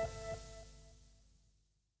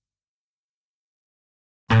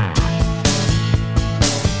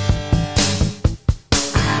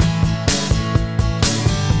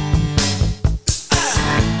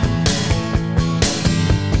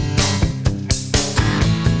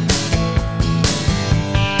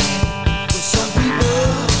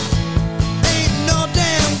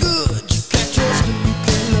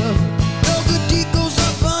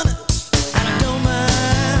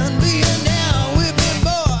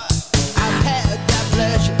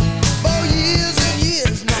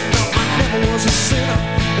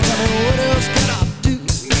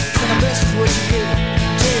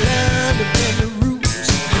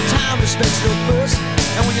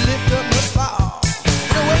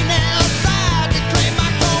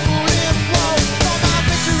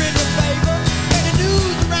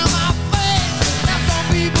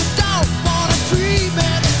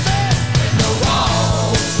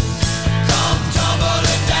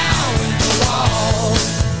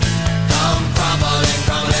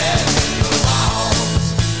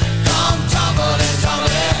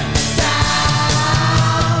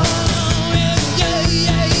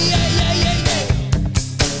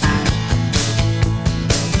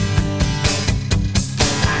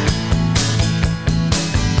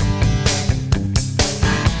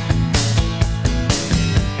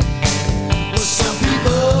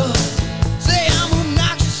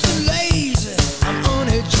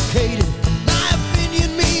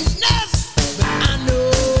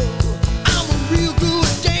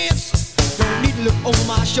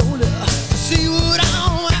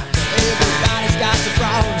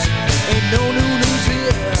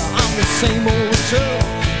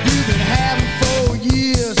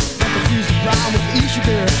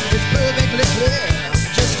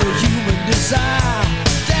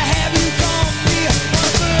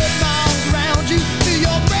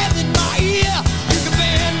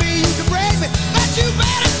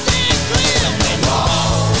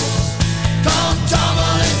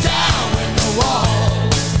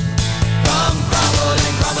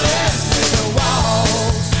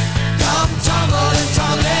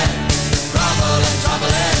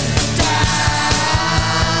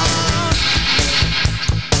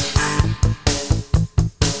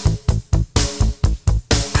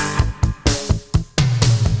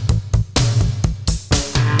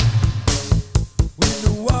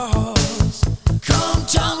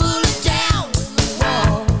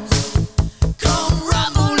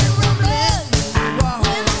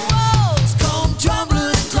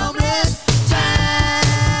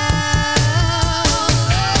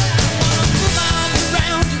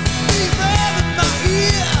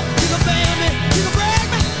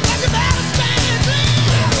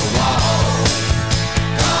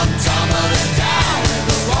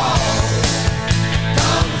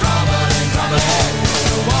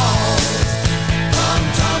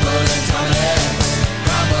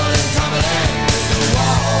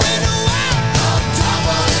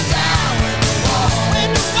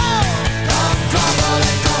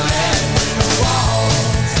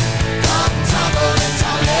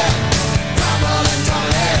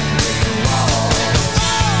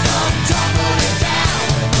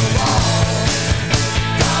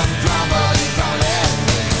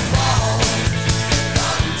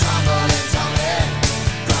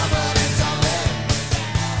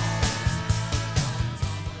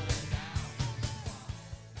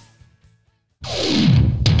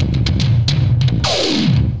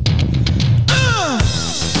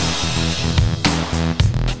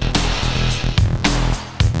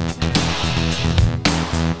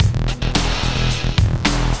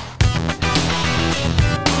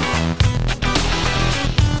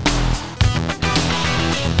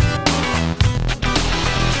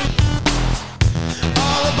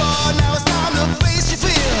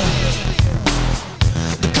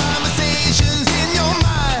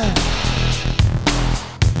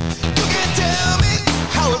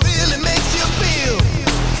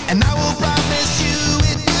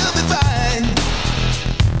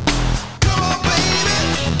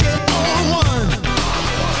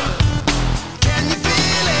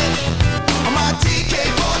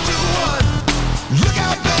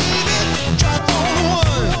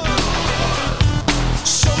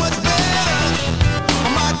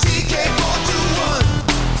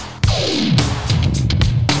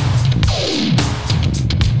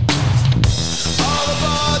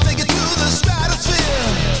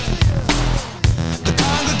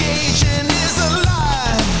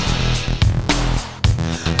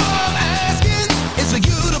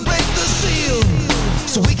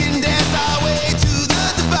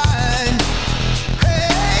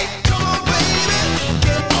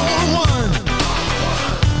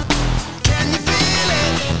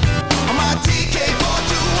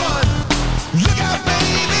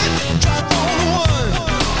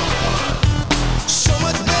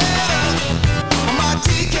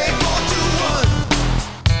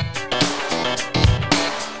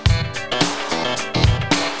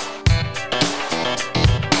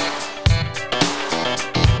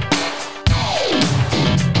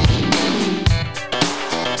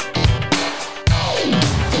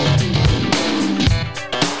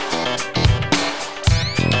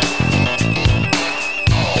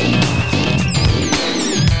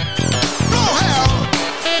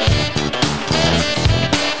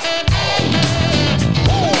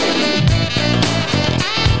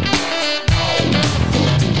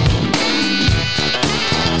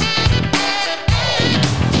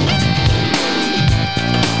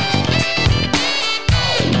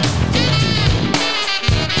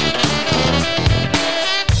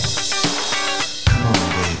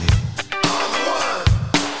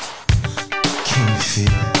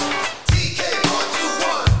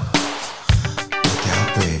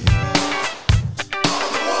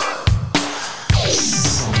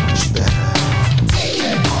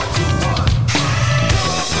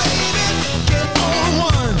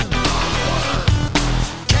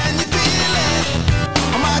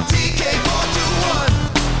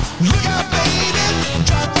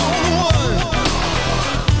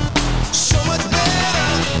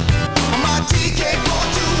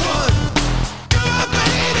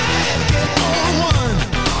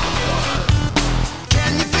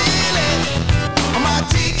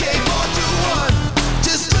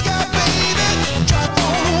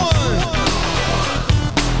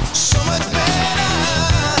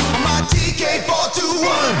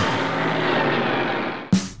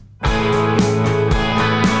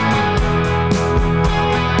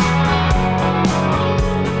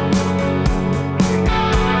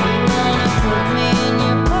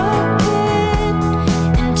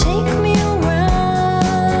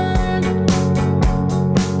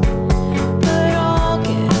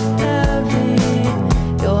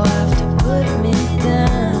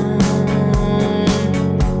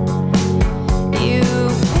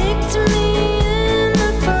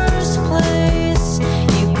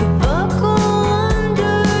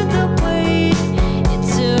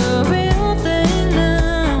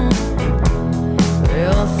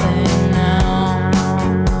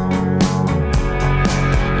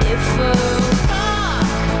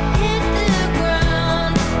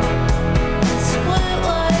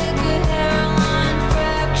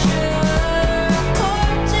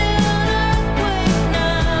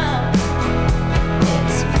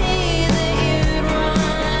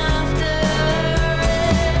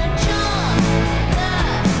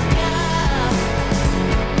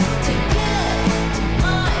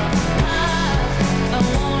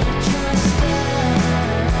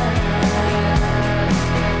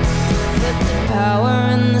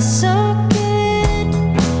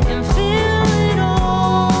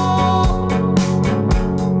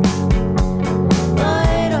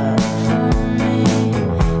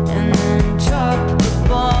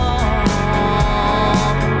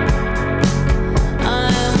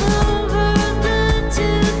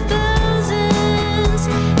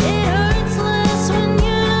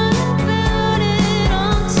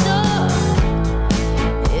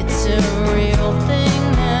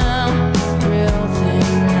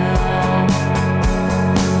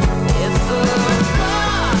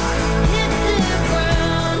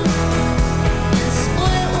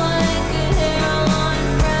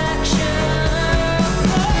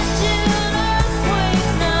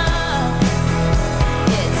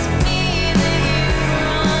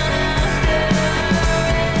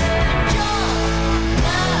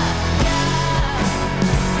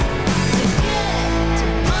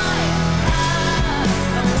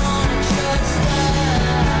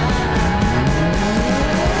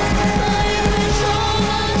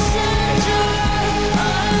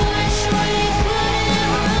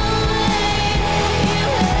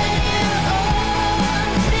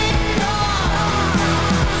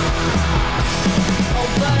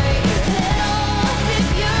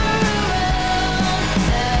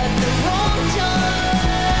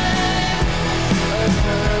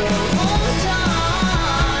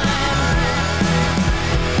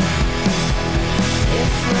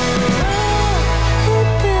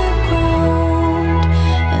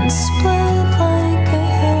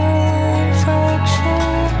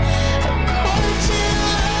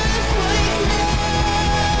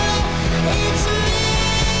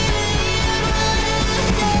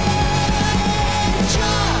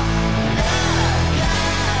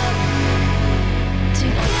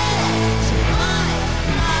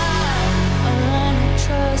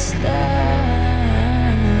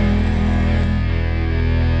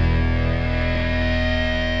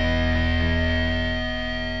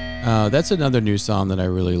 That's another new song that I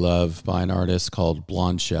really love by an artist called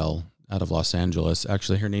Blonde Shell out of Los Angeles.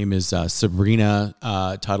 Actually, her name is Sabrina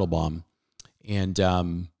Teitelbaum.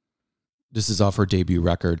 And this is off her debut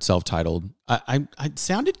record, self-titled. I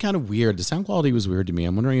sounded kind of weird. The sound quality was weird to me.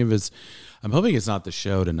 I'm wondering if I'm hoping it's not the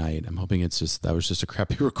show tonight. I'm hoping that was just a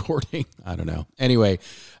crappy recording. I don't know. Anyway,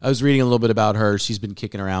 I was reading a little bit about her. She's been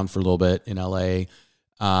kicking around for a little bit in LA.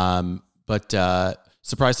 But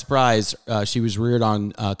surprise, surprise, she was reared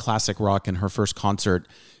on classic rock, and her first concert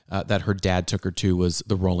that her dad took her to was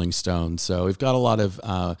the Rolling Stones. So we've got a lot of,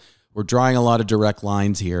 we're drawing a lot of direct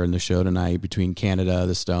lines here in the show tonight between Canada,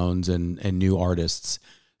 the Stones, and new artists.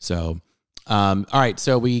 So, all right,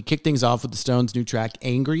 so we kick things off with the Stones' new track,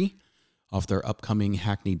 Angry, off their upcoming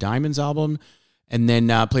Hackney Diamonds album, and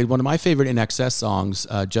then played one of my favorite INXS songs,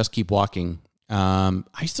 Just Keep Walking.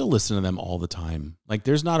 I still listen to them all the time. Like,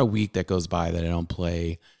 there's not a week that goes by that I don't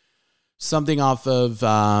play something off of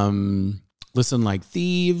Listen Like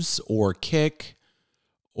Thieves or Kick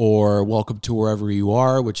or Welcome to Wherever You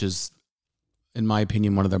Are, which is, in my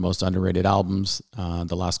opinion, one of their most underrated albums.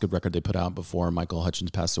 The last good record they put out before Michael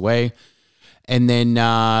Hutchence passed away. And then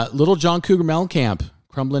Little John Cougar Mellencamp,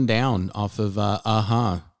 Crumbling Down, off of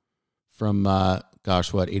from,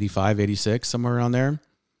 85, 86, somewhere around there.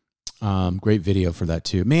 Great video for that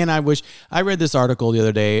too. Man, I read this article the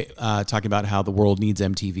other day talking about how the world needs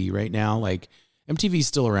MTV right now. Like, MTV's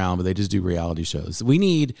still around, but they just do reality shows. We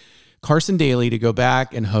need Carson Daly to go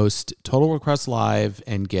back and host Total Request Live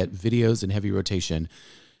and get videos in heavy rotation.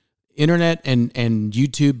 Internet and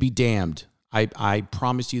YouTube be damned. I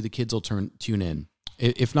promise you the kids will tune in.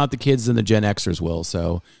 If not the kids, then the Gen Xers will.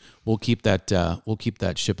 So we'll keep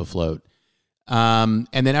that ship afloat. And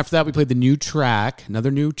then after that, we played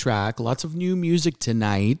another new track, lots of new music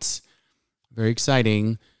tonight. Very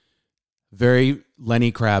exciting. Very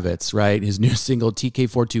Lenny Kravitz, right? His new single,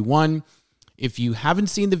 TK421. If you haven't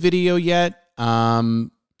seen the video yet, how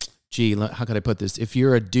could I put this? If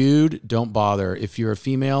you're a dude, don't bother. If you're a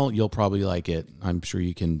female, you'll probably like it. I'm sure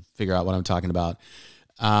you can figure out what I'm talking about.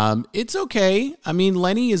 It's okay. I mean,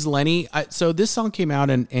 Lenny is Lenny. So this song came out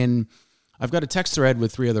and I've got a text thread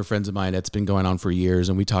with 3 other friends of mine that's been going on for years,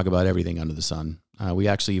 and we talk about everything under the sun. We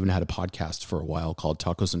actually even had a podcast for a while called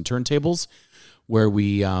Tacos and Turntables, where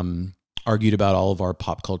we argued about all of our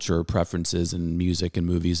pop culture preferences and music and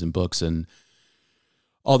movies and books and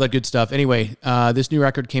all that good stuff. Anyway, this new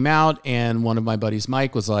record came out, and one of my buddies,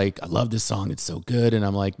 Mike, was like, I love this song. It's so good. And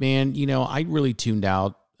I'm like, man, I really tuned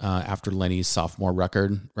out after Lenny's sophomore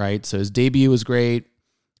record, right? So his debut was great.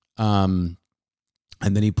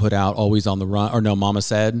 And then he put out Always on the Run, Mama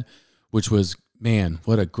Said, which was, man,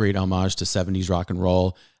 what a great homage to 70s rock and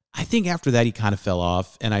roll. I think after that, he kind of fell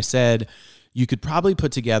off. And I said, you could probably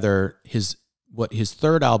put together what his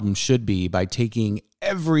third album should be by taking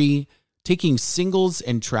singles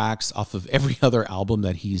and tracks off of every other album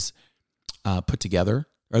that he's put together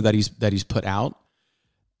or that he's put out.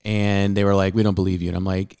 And they were like, we don't believe you. And I'm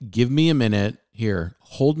like, give me a minute here,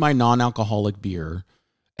 hold my non-alcoholic beer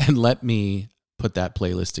and let me put that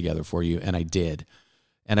playlist together for you. And I did.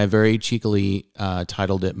 And I very cheekily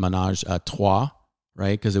titled it Ménage à Trois,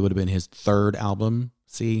 right? Because it would have been his third album.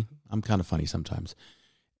 See, I'm kind of funny sometimes.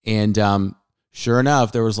 And sure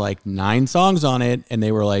enough, there was like 9 songs on it. And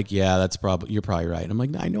they were like, yeah, you're probably right. I'm like,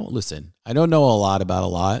 I don't know a lot about a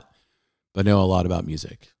lot, but know a lot about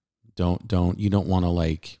music. You don't want to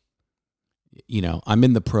I'm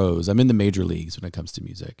in the pros. I'm in the major leagues when it comes to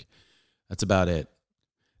music. That's about it.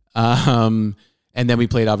 And then we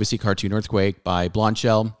played, obviously, Cartoon Earthquake by Blonde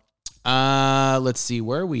Shell. Let's see,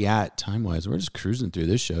 where are we at time-wise? We're just cruising through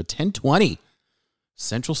this show. 10:20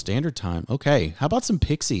 Central Standard Time. Okay, how about some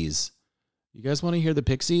Pixies? You guys want to hear the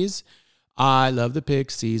Pixies? I love the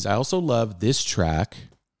Pixies. I also love this track.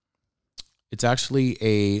 It's actually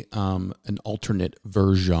an alternate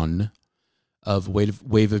version of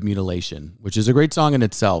Wave of Mutilation, which is a great song in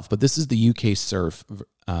itself, but this is the UK Surf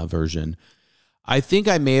version. I think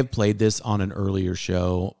I may have played this on an earlier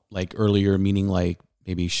show, like earlier, meaning like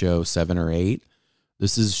maybe show 7 or 8.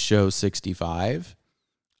 This is show 65.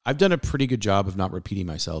 I've done a pretty good job of not repeating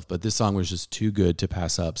myself, but this song was just too good to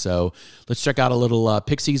pass up. So let's check out a little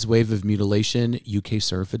Pixies Wave of Mutilation UK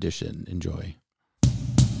Surf edition. Enjoy.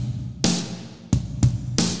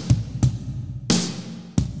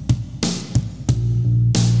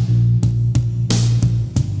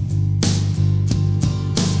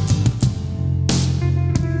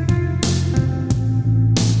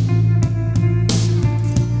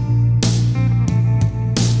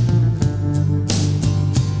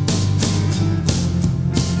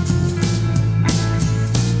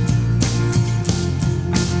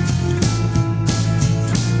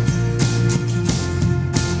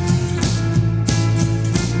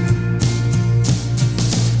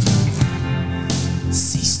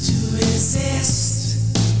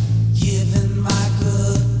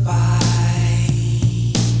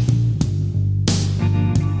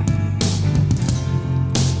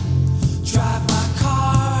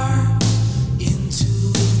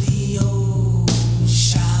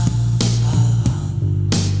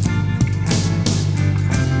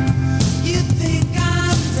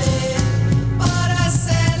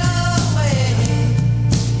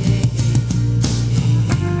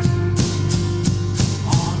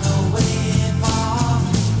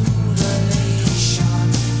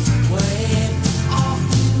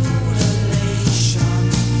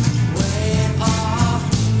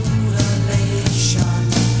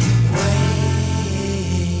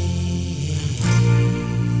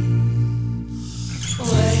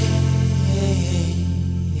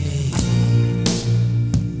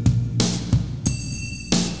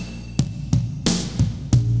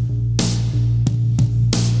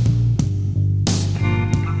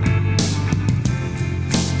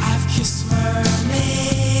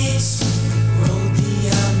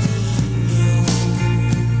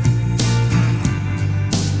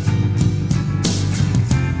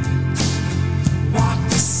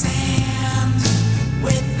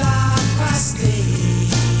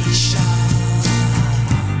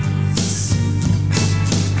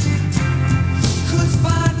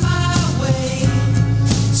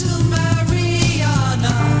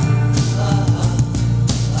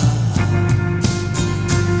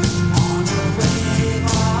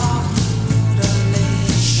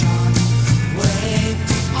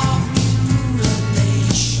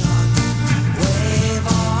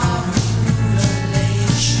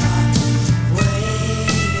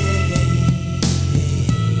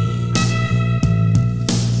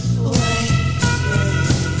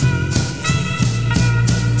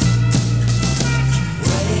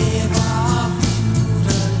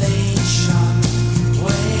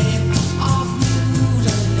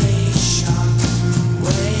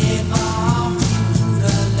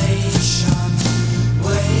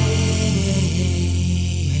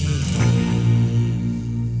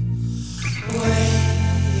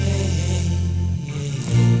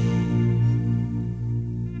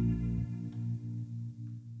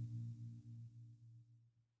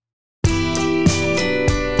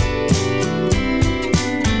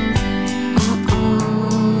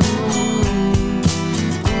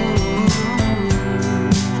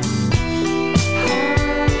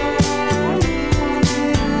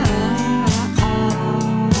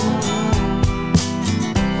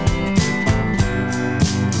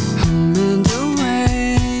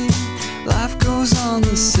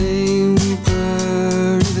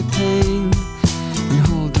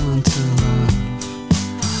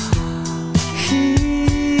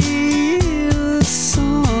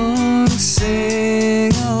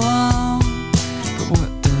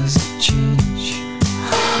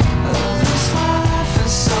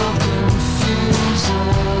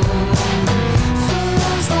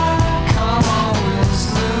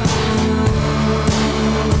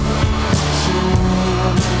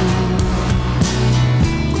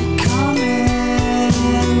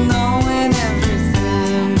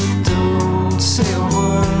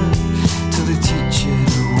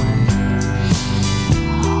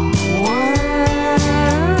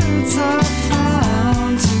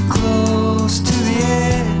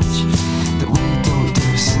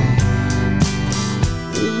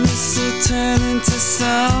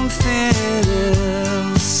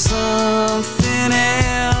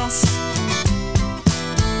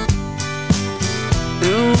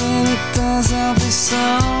 does, I'll be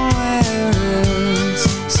somewhere else.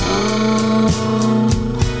 Somewhere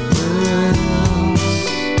else.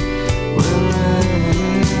 Where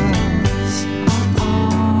else?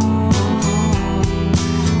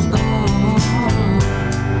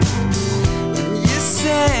 And you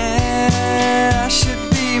said I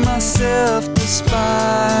should be myself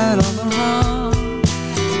despite all the wrong.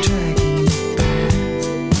 Dragging you back.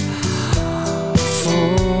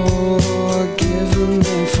 Forgiven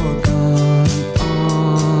and forgone.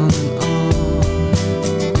 On and on.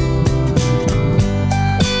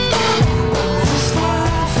 This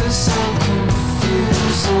life is so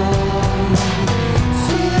confusing.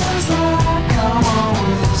 Feels like I'm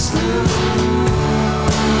always losing.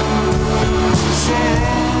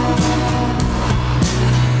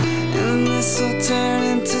 And this will turn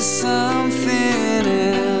into something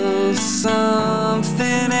else.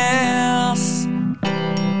 Something else.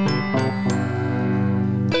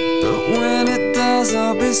 But when it does,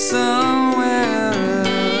 I'll be somewhere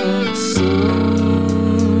else. Somewhere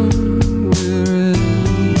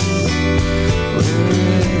else. Where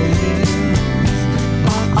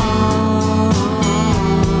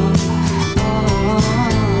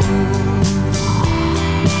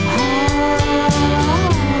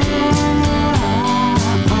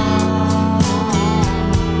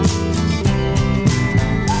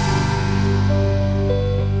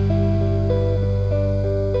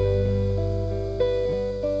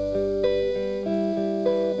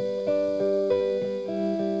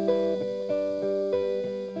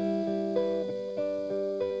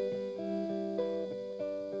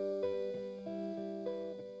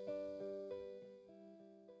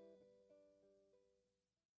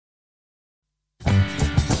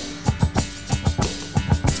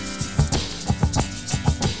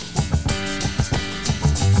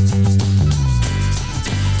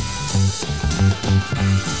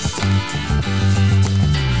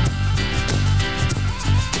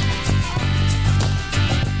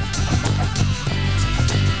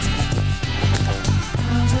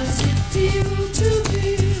How does it feel to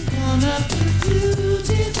be one of the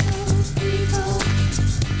beautiful people?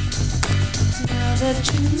 Now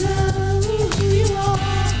that you know who you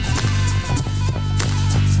are,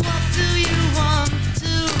 what do you want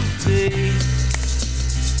to be?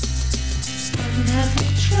 And have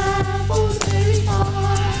you traveled very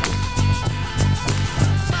far?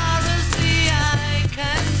 As far as the eye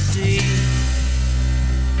can see.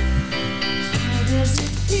 How does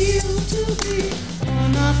it feel to be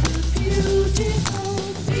one of the beautiful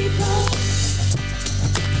people?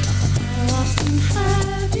 How often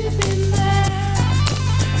have you been there?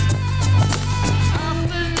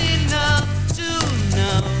 Often enough to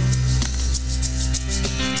know.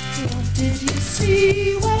 What did you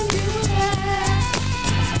see when you were there?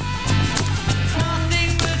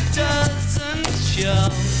 Nothing that doesn't show.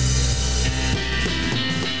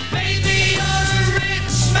 Baby, you're a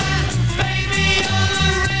rich man. Baby, you're a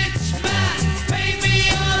rich man. Baby,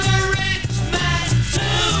 you're a rich man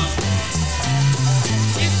too.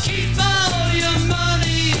 You keep all your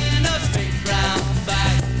money in a big brown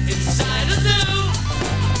bag inside a zoo.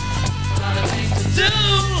 Not a thing to do.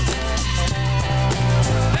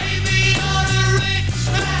 Baby, you're a rich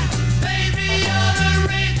man. Baby, you're a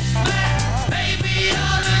rich man. Baby,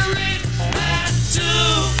 you're a rich man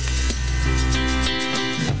too.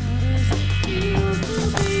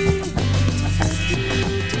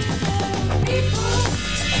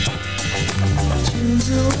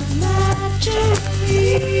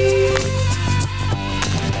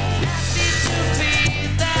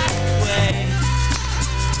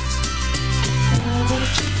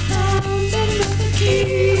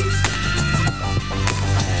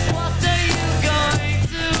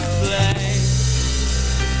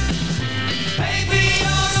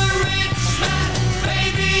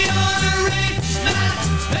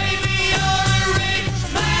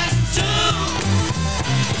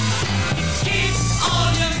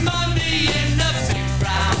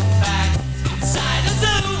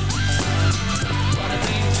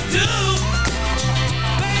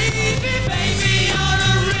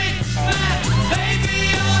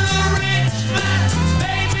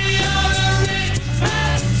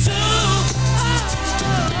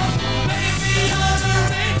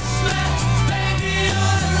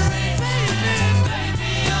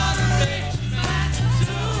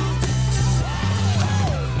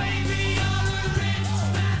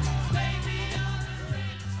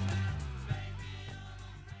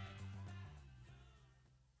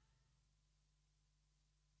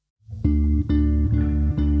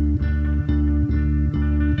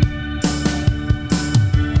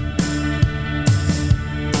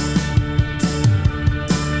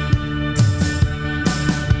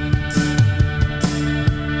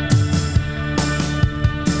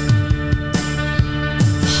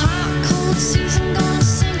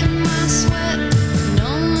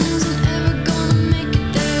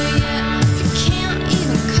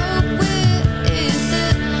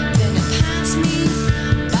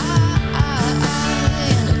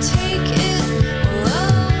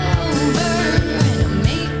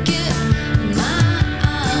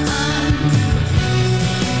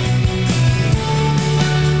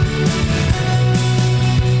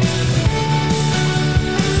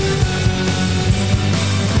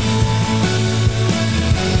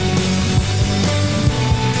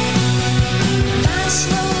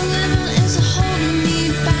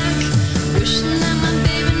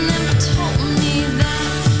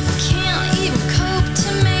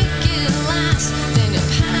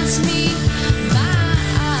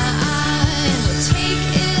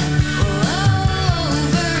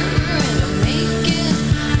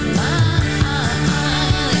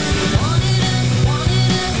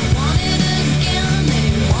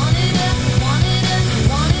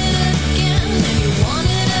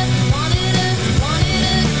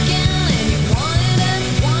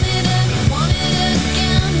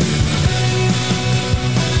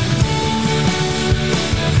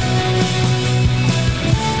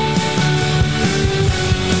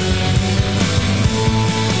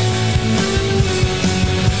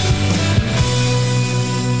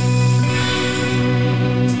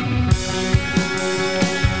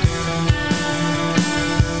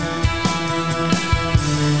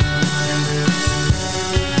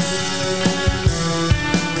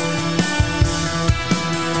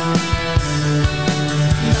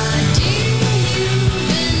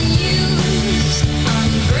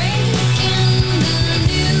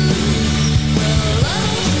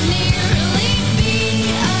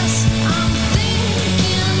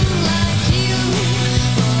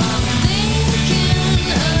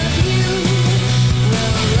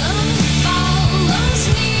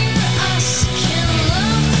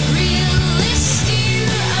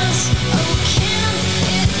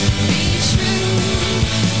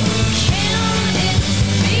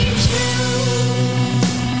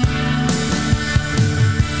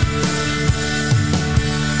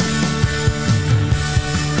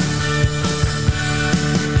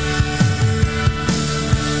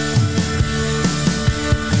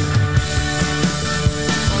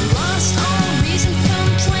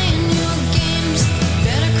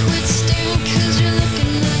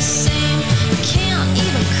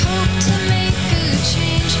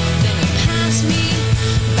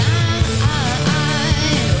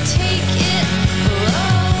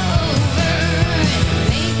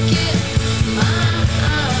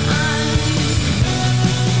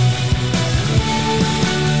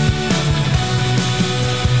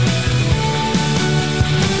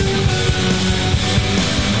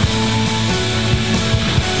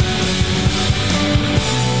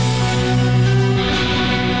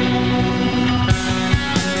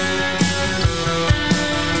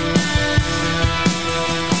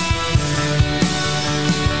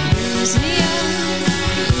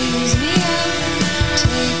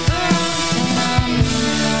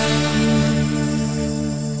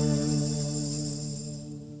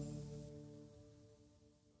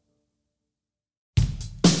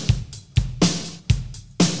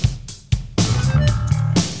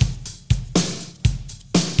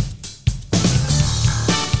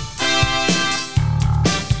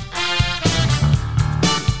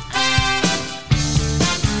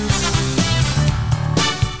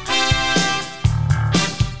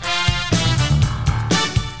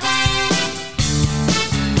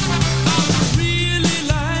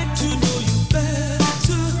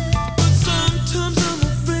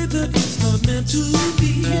 meant to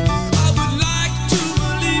be. I would like to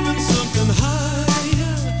believe in something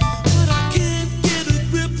higher, but I can't get a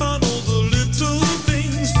grip on all the little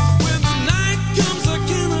things. When the night comes, I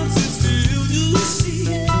cannot sit still, you see.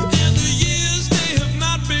 And the years, they have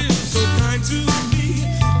not been so kind to me.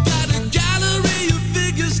 Got a gallery of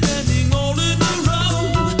figures standing all in a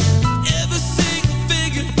row. Every single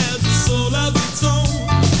figure has a soul of its own.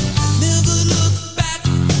 Never look back,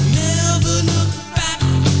 never look back.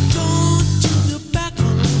 Don't turn your back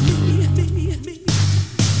on me.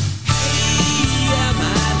 Hey, yeah,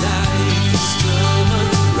 my life is come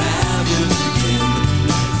unraveled again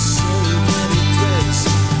like so many threads.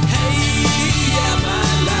 Hey, yeah, my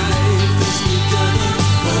life is gonna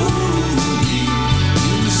hold me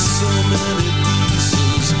in so many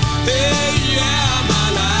pieces. Hey, yeah, my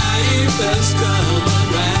life has come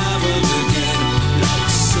unraveled again like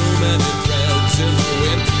so many threads in the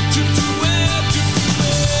wind. Drift away, drift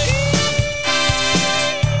away.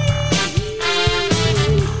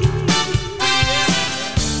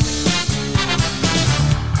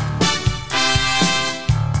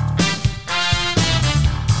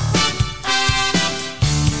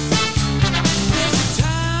 There's a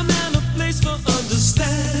time and a place for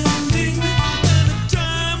understanding, and a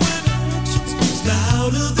time when action speaks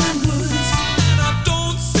louder than words. And I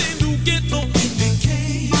don't seem to get no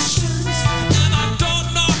indications, and I don't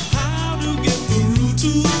know how to get through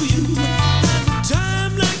to you. And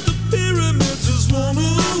time like the pyramids is worn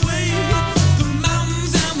away, the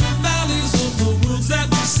mountains and the valleys of the words that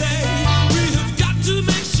we say. We have got to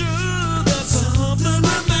make sure that something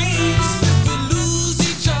remains. If we lose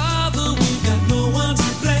each other, we've got no one to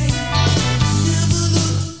blame. Never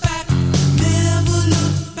look back, never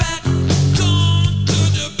look back. Don't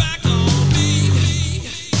turn your back on me.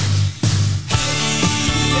 Hey,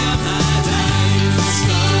 yeah, my life is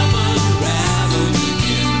come unraveled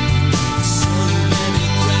again. So many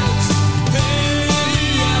threads. Hey,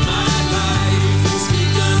 yeah, my life is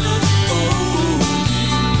gonna hold me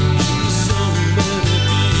in so many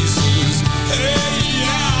pieces. Hey,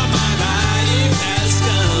 yeah, my life has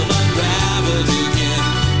come unraveled again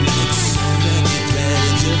like so many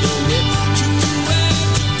threads in the wind. Drift away,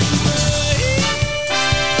 drift away.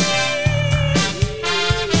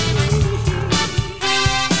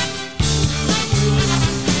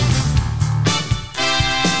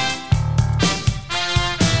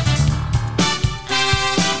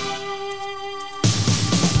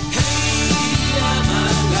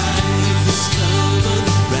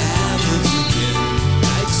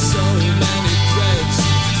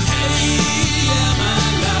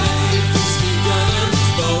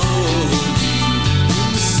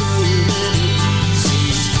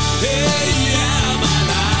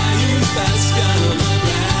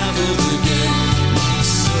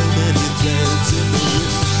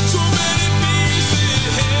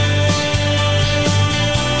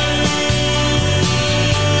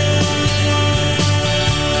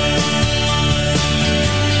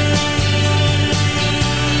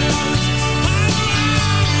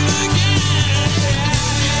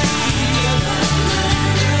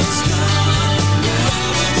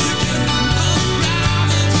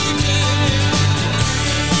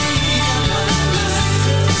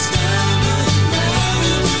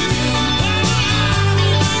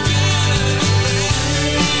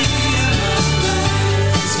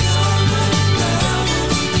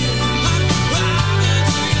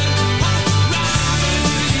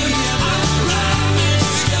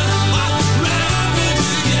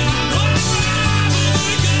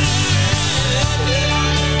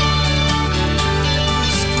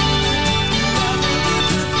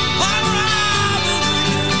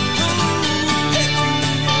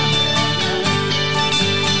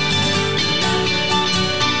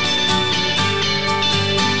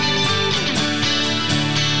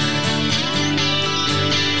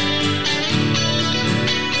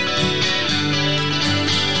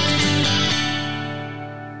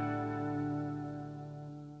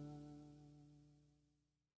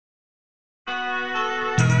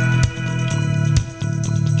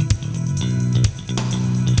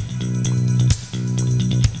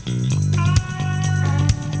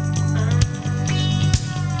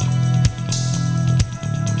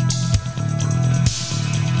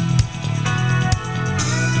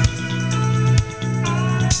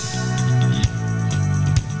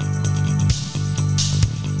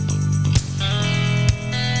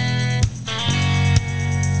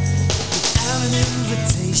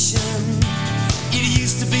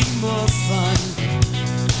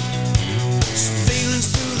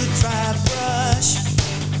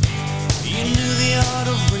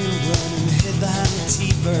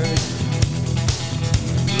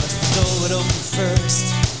 would open first.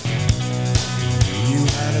 You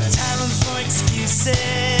had a talent for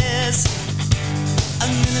excuses, an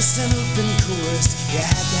innocent open course. You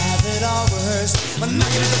had to have it all rehearsed. But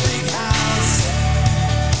knocking at the big house,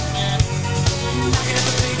 knocking at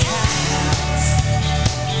the big house.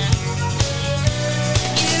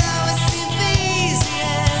 It always seemed the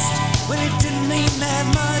easiest when it didn't mean that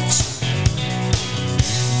much.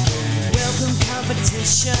 Welcome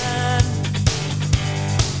competition.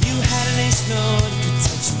 You had an ace no one could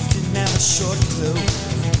touch. You didn't have a short clue.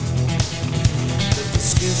 But the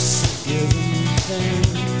gifts are given thing.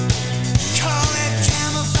 Call it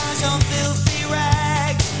camouflage on filthy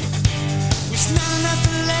rags. It's not enough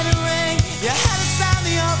to let it ring. You had to sign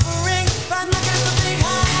the offering by knocking at the big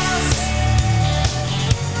house.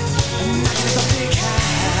 Knocking at the big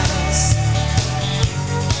house.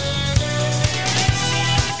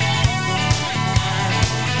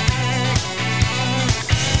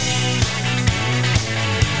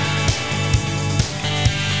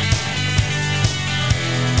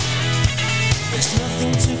 There's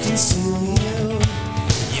nothing to conceal you.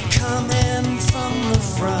 You come in from the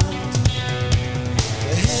front.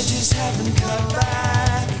 The hedges have been cut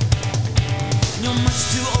back. You're much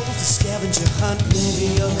too old to scavenger hunt. Maybe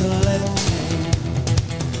you're collecting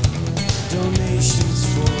donations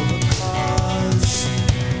for the cause.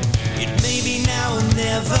 It may be now or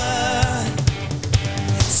never,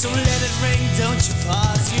 so let it ring, don't you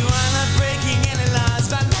pause. You are not breaking any laws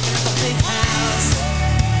by knocking at the big house.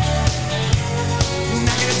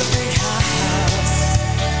 Knocking at the big house.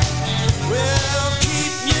 Well,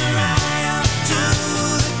 keep your eye up to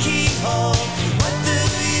the keyhole. What do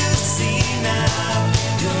you see now?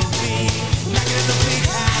 You'll be knocking at the big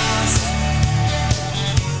house.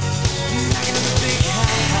 Knocking at the big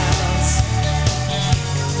house.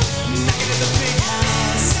 Knocking at the big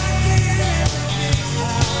house.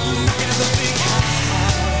 Knocking at the big house.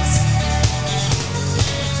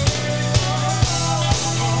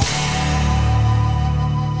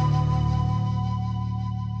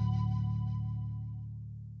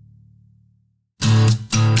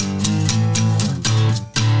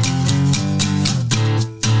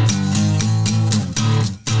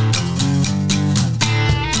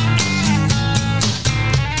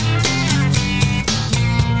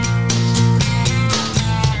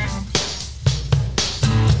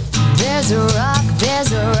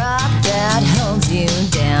 There's a rock that holds you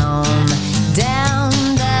down, down,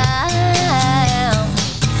 down.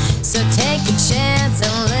 So take a chance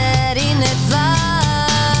and letting it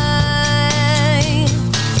fly.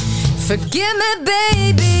 Forgive me,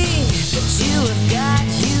 baby, but you have got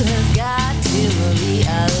to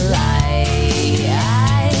realize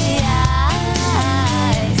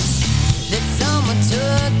that someone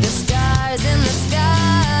took the stars in the sky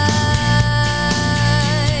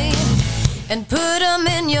and put them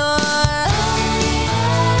in your eyes,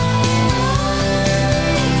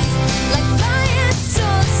 like flying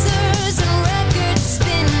saucers and record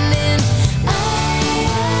spinning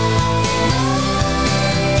eyes.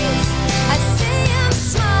 I see I'm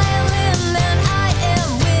smiling and I am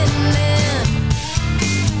winning.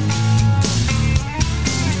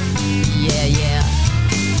 Yeah, yeah.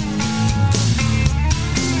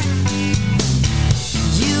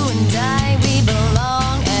 You and I, we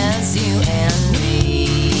belong as you and me.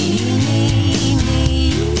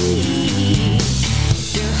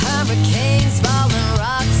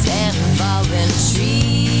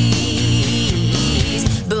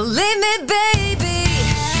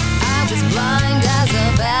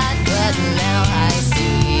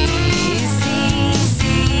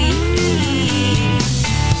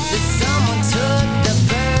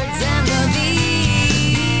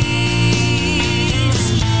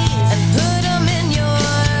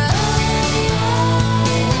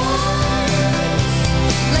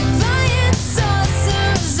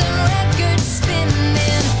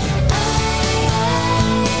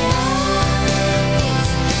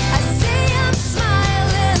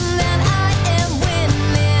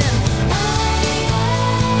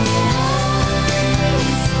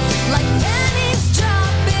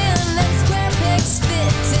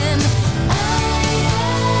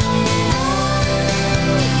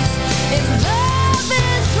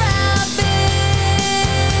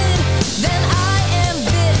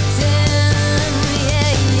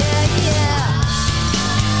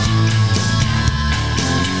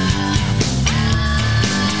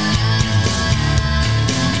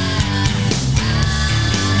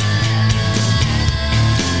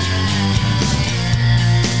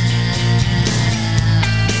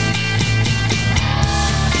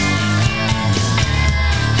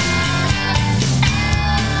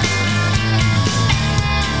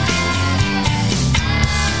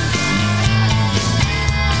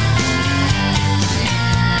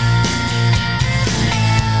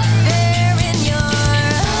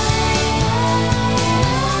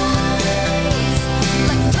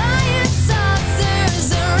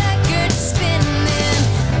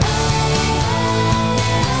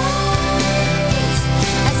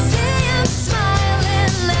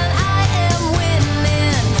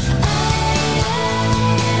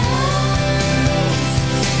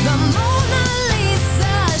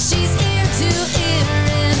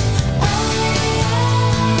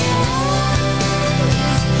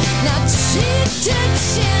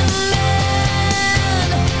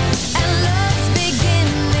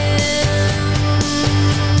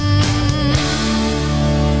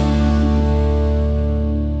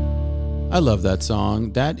 love that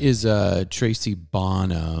song. That is Tracy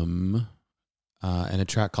Bonham and a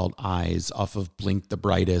track called Eyes off of Blink the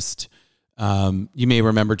Brightest. You may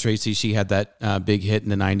remember Tracy. She had that big hit in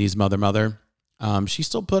the 90s, Mother Mother. She's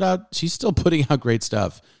still putting out great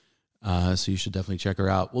stuff. So you should definitely check her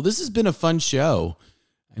out. Well, this has been a fun show.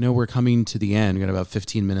 I know we're coming to the end. We got about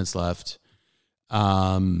 15 minutes left.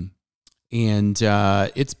 And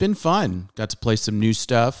it's been fun. Got to play some new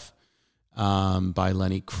stuff by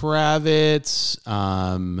Lenny Kravitz,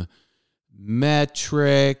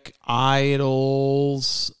 Metric,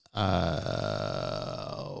 Idols.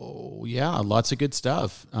 Yeah, lots of good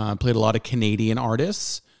stuff. Played a lot of Canadian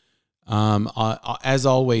artists. As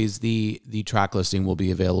always, the track listing will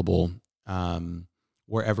be available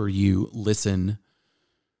wherever you listen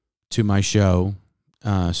to my show,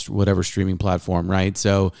 whatever streaming platform, right?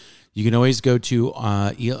 So you can always go to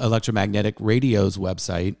Electromagnetic Radio's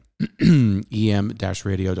website,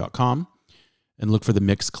 em-radio.com, and look for the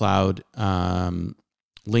Mixcloud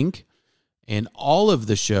link. And all of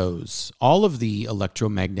the shows, all of the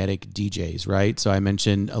electromagnetic DJs, right? So I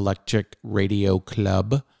mentioned Electric Radio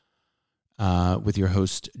Club with your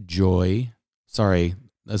host, Joy. Sorry,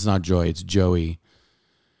 that's not Joy, it's Joey.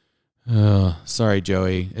 Sorry,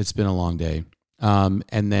 Joey. It's been a long day. And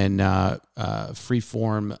then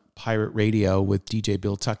Freeform Pirate Radio with DJ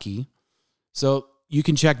Bill Tucky. So you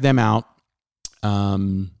can check them out.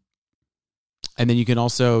 And then you can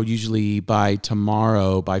also usually by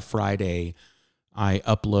Friday, I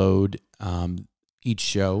upload each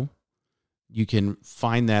show. You can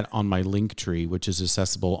find that on my link tree, which is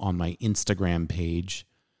accessible on my Instagram page,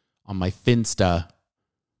 on my Finsta.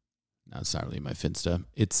 No, it's not really my Finsta.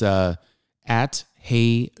 It's at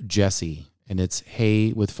Hey Jesse, and it's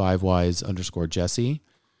Hey with 5 Y's _ Jesse.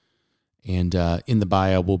 And in the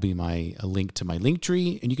bio will be a link to my link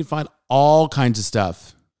tree, and you can find all kinds of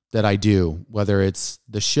stuff that I do, whether it's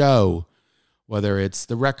the show, whether it's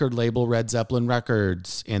the record label Red Zeppelin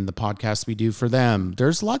Records and the podcast we do for them.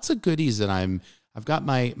 There's lots of goodies that I've got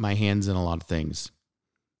my hands in a lot of things,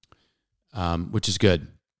 which is good.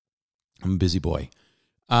 I'm a busy boy.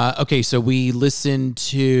 Okay, so we listened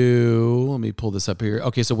to, let me pull this up here.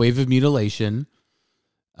 Okay, so Wave of Mutilation,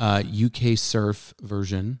 UK surf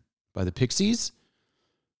version by the Pixies.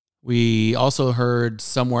 We also heard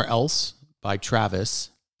Somewhere Else by Travis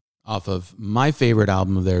off of my favorite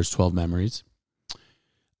album of theirs, 12 Memories.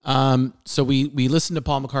 So we listened to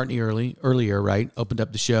Paul McCartney earlier, right? Opened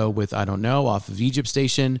up the show with I Don't Know off of Egypt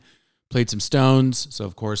Station, played some Stones. So,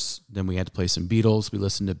 of course, then we had to play some Beatles. We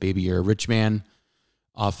listened to Baby You're a Rich Man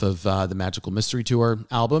off of the Magical Mystery Tour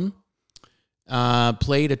album.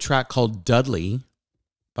 Played a track called Dudley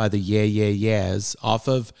by the Yeah Yeah Yeahs off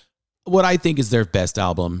of what I think is their best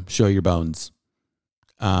album, Show Your Bones.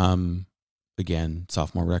 Again,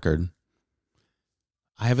 sophomore record.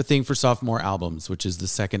 I have a thing for sophomore albums, which is the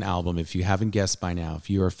second album. If you haven't guessed by now, if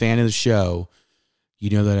you're a fan of the show,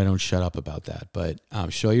 you know that I don't shut up about that. But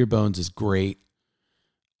Show Your Bones is great.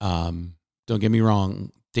 Don't get me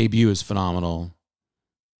wrong. Debut is phenomenal.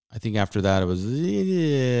 I think after that, it was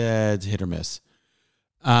it's hit or miss.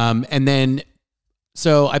 And then,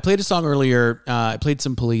 so I played a song earlier. I played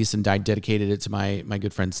some Police and I dedicated it to my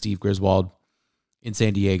good friend Steve Griswold in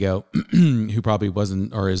San Diego, who probably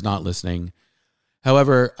wasn't or is not listening.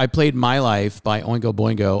 However, I played My Life by Oingo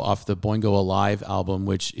Boingo off the Boingo Alive album,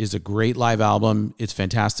 which is a great live album. It's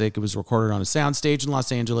fantastic. It was recorded on a soundstage in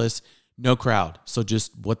Los Angeles. No crowd. So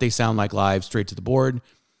just what they sound like live, straight to the board.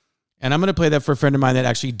 And I'm going to play that for a friend of mine that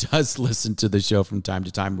actually does listen to the show from time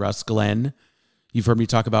to time, Russ Glenn. You've heard me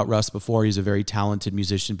talk about Russ before. He's a very talented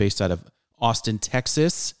musician based out of Austin,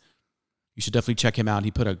 Texas. You should definitely check him out.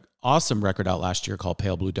 He put an awesome record out last year called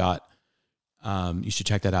Pale Blue Dot. You should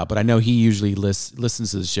check that out. But I know he usually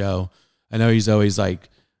listens to the show. I know he's always like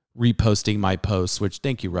reposting my posts, which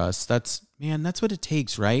thank you, Russ. That's what it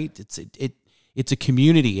takes, right? It's a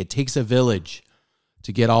community. It takes a village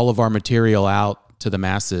to get all of our material out to the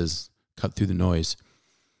masses, cut through the noise.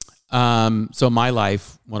 So My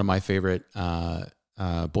Life, one of my favorite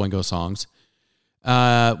Boingo songs.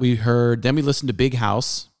 Then we listened to Big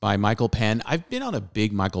House by Michael Penn. I've been on a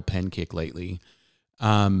big Michael Penn kick lately.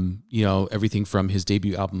 Everything from his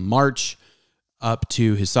debut album March up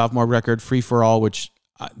to his sophomore record Free for All, which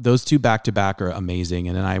those two back to back are amazing.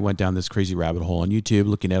 And then I went down this crazy rabbit hole on YouTube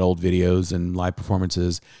looking at old videos and live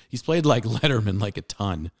performances. He's played like Letterman like a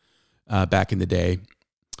ton back in the day.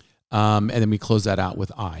 And then we close that out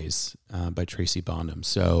with Eyes by Tracy Bonham.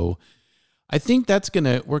 So I think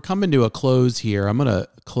we're coming to a close here. I'm going to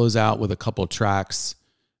close out with a couple tracks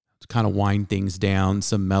to kind of wind things down,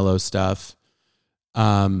 some mellow stuff.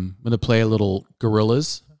 I'm going to play a little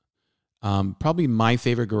Gorillaz. Probably my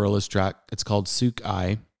favorite Gorillaz track. It's called Sook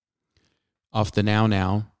I, off the Now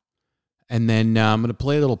Now. And then I'm going to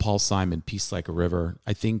play a little Paul Simon, Peace Like a River.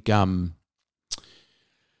 I think I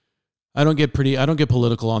don't get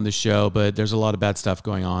political on this show, but there's a lot of bad stuff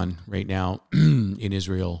going on right now in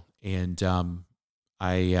Israel. And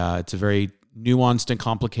it's a very nuanced and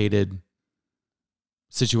complicated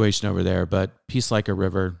situation over there, but Peace Like a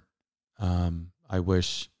River. I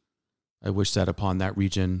wish that upon that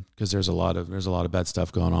region, because there's a lot of bad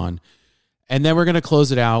stuff going on. And then we're going to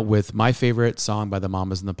close it out with my favorite song by the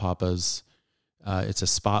Mamas and the Papas. It's a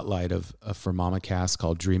spotlight for Mama Cass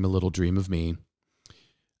called Dream a Little Dream of Me.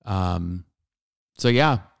 So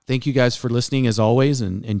yeah, thank you guys for listening as always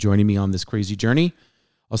and joining me on this crazy journey.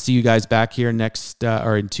 I'll see you guys back here next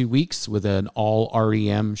or in 2 weeks with an all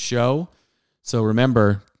REM show. So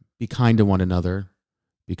remember, be kind to one another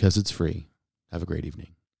because it's free. Have a great evening.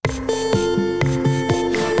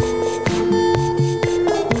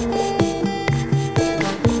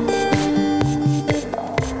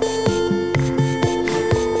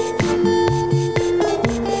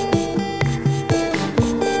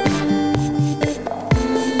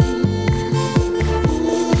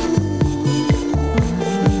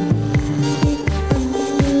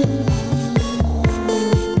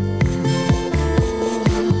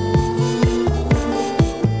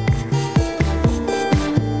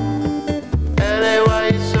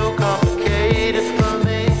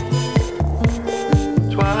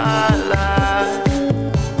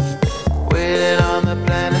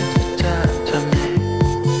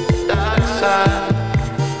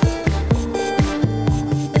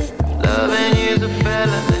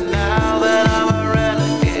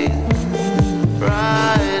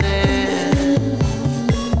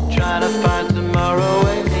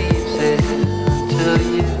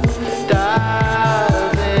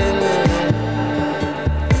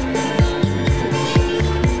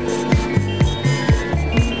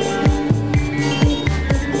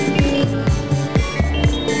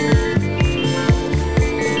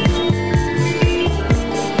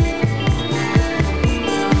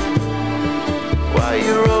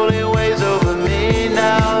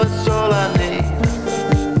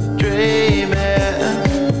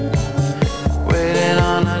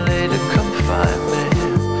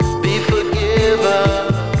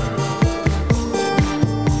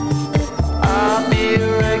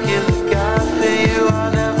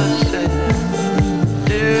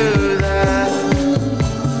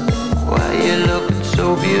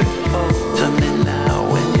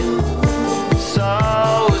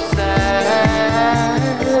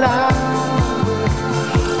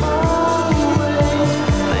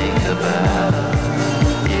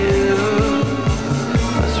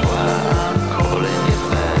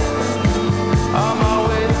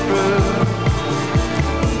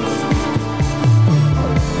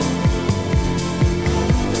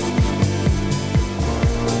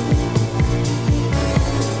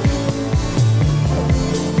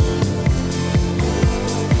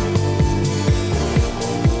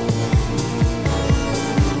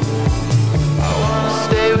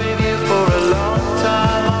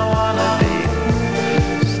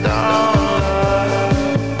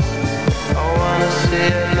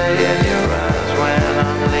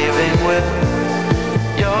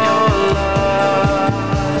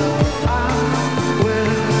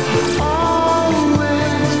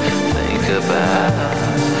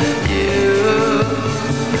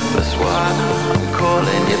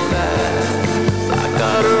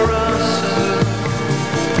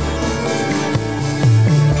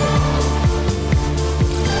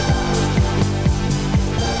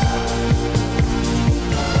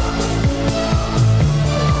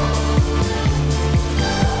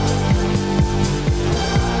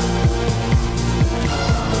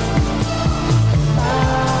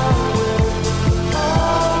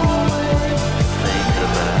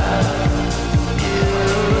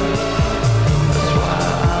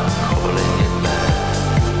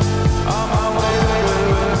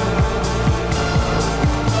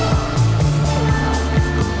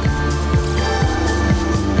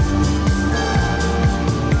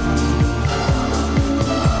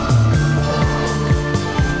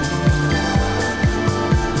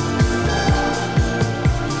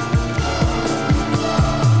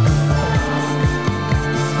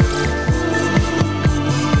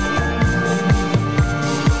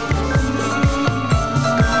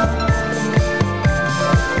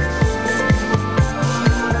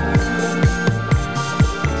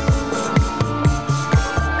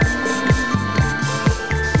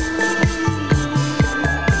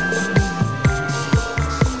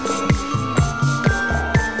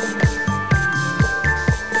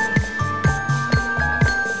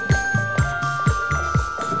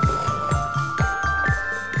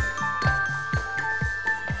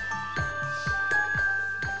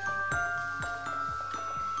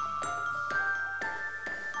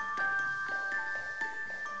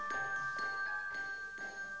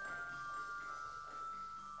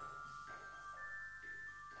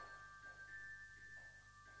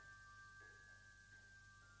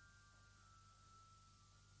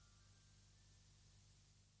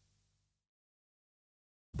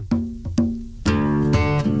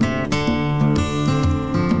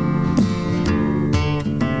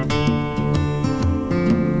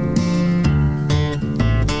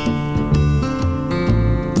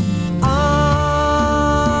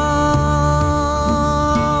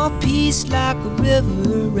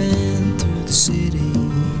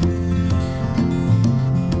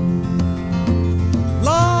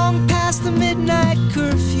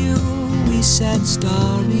 curfew, we sat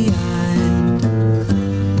starry-eyed.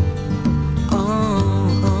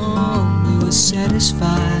 We were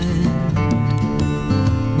satisfied.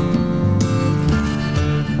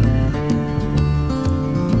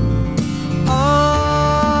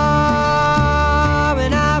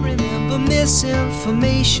 And I remember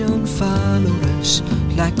misinformation followed us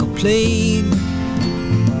like a plague.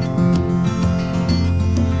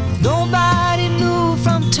 Nobody knew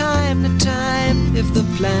from time to time if the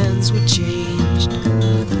plans were changed.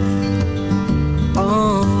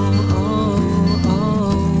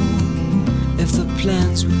 If the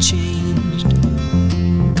plans were changed.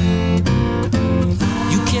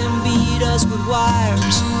 You can beat us with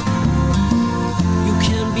wires. You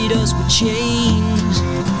can beat us with chains.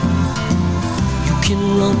 You can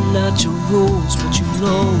run out your rules, but you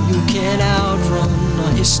know you can't outrun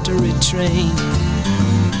a history train.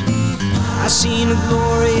 I seen a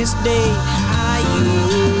glorious day.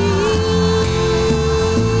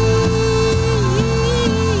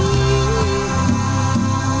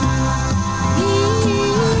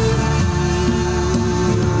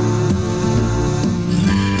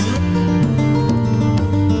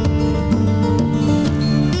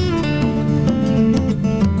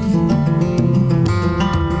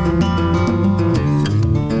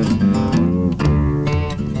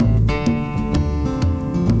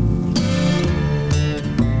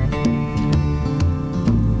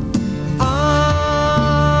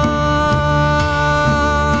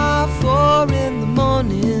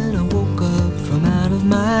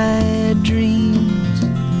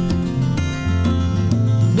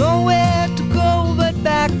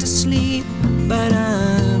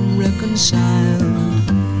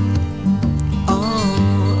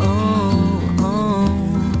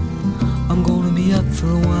 I'm gonna be up for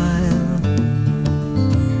a while.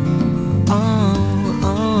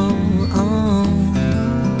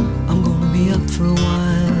 I'm gonna be up for a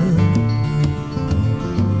while.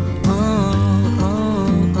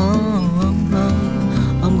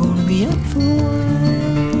 I'm gonna be up for a while.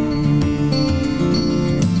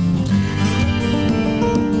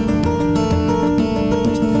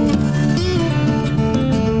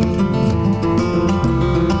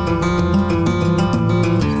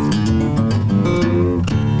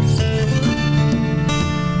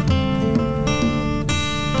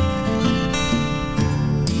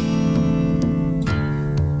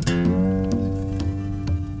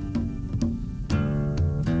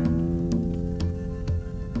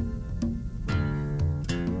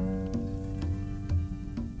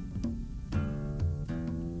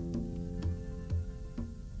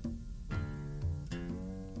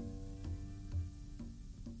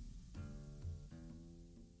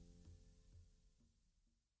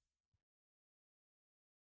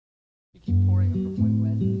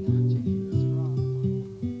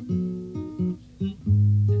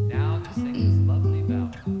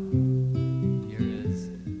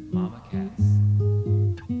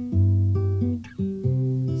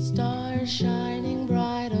 Shining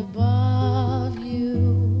bright above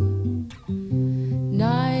you.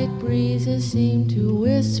 Night breezes seem to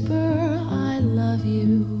whisper, I love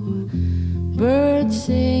you. Birds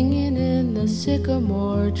singing in the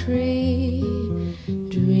sycamore tree.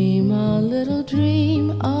 Dream a little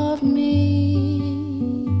dream of me.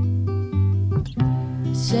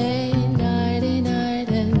 Say nighty night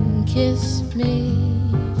and kiss me.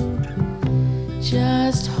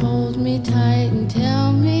 Just hold me tight and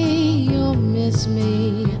tell me you'll miss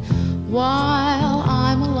me while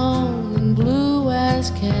I'm alone and blue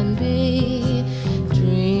as can be.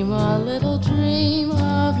 Dream a little dream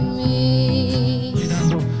of me.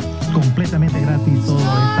 Completamente gratis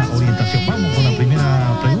toda esta orientación. Vamos con la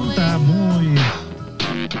primera pregunta. Muy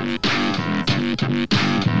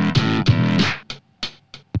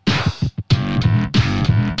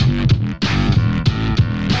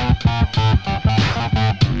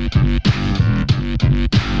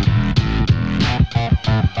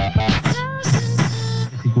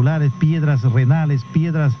piedras renales,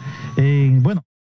 piedras bueno.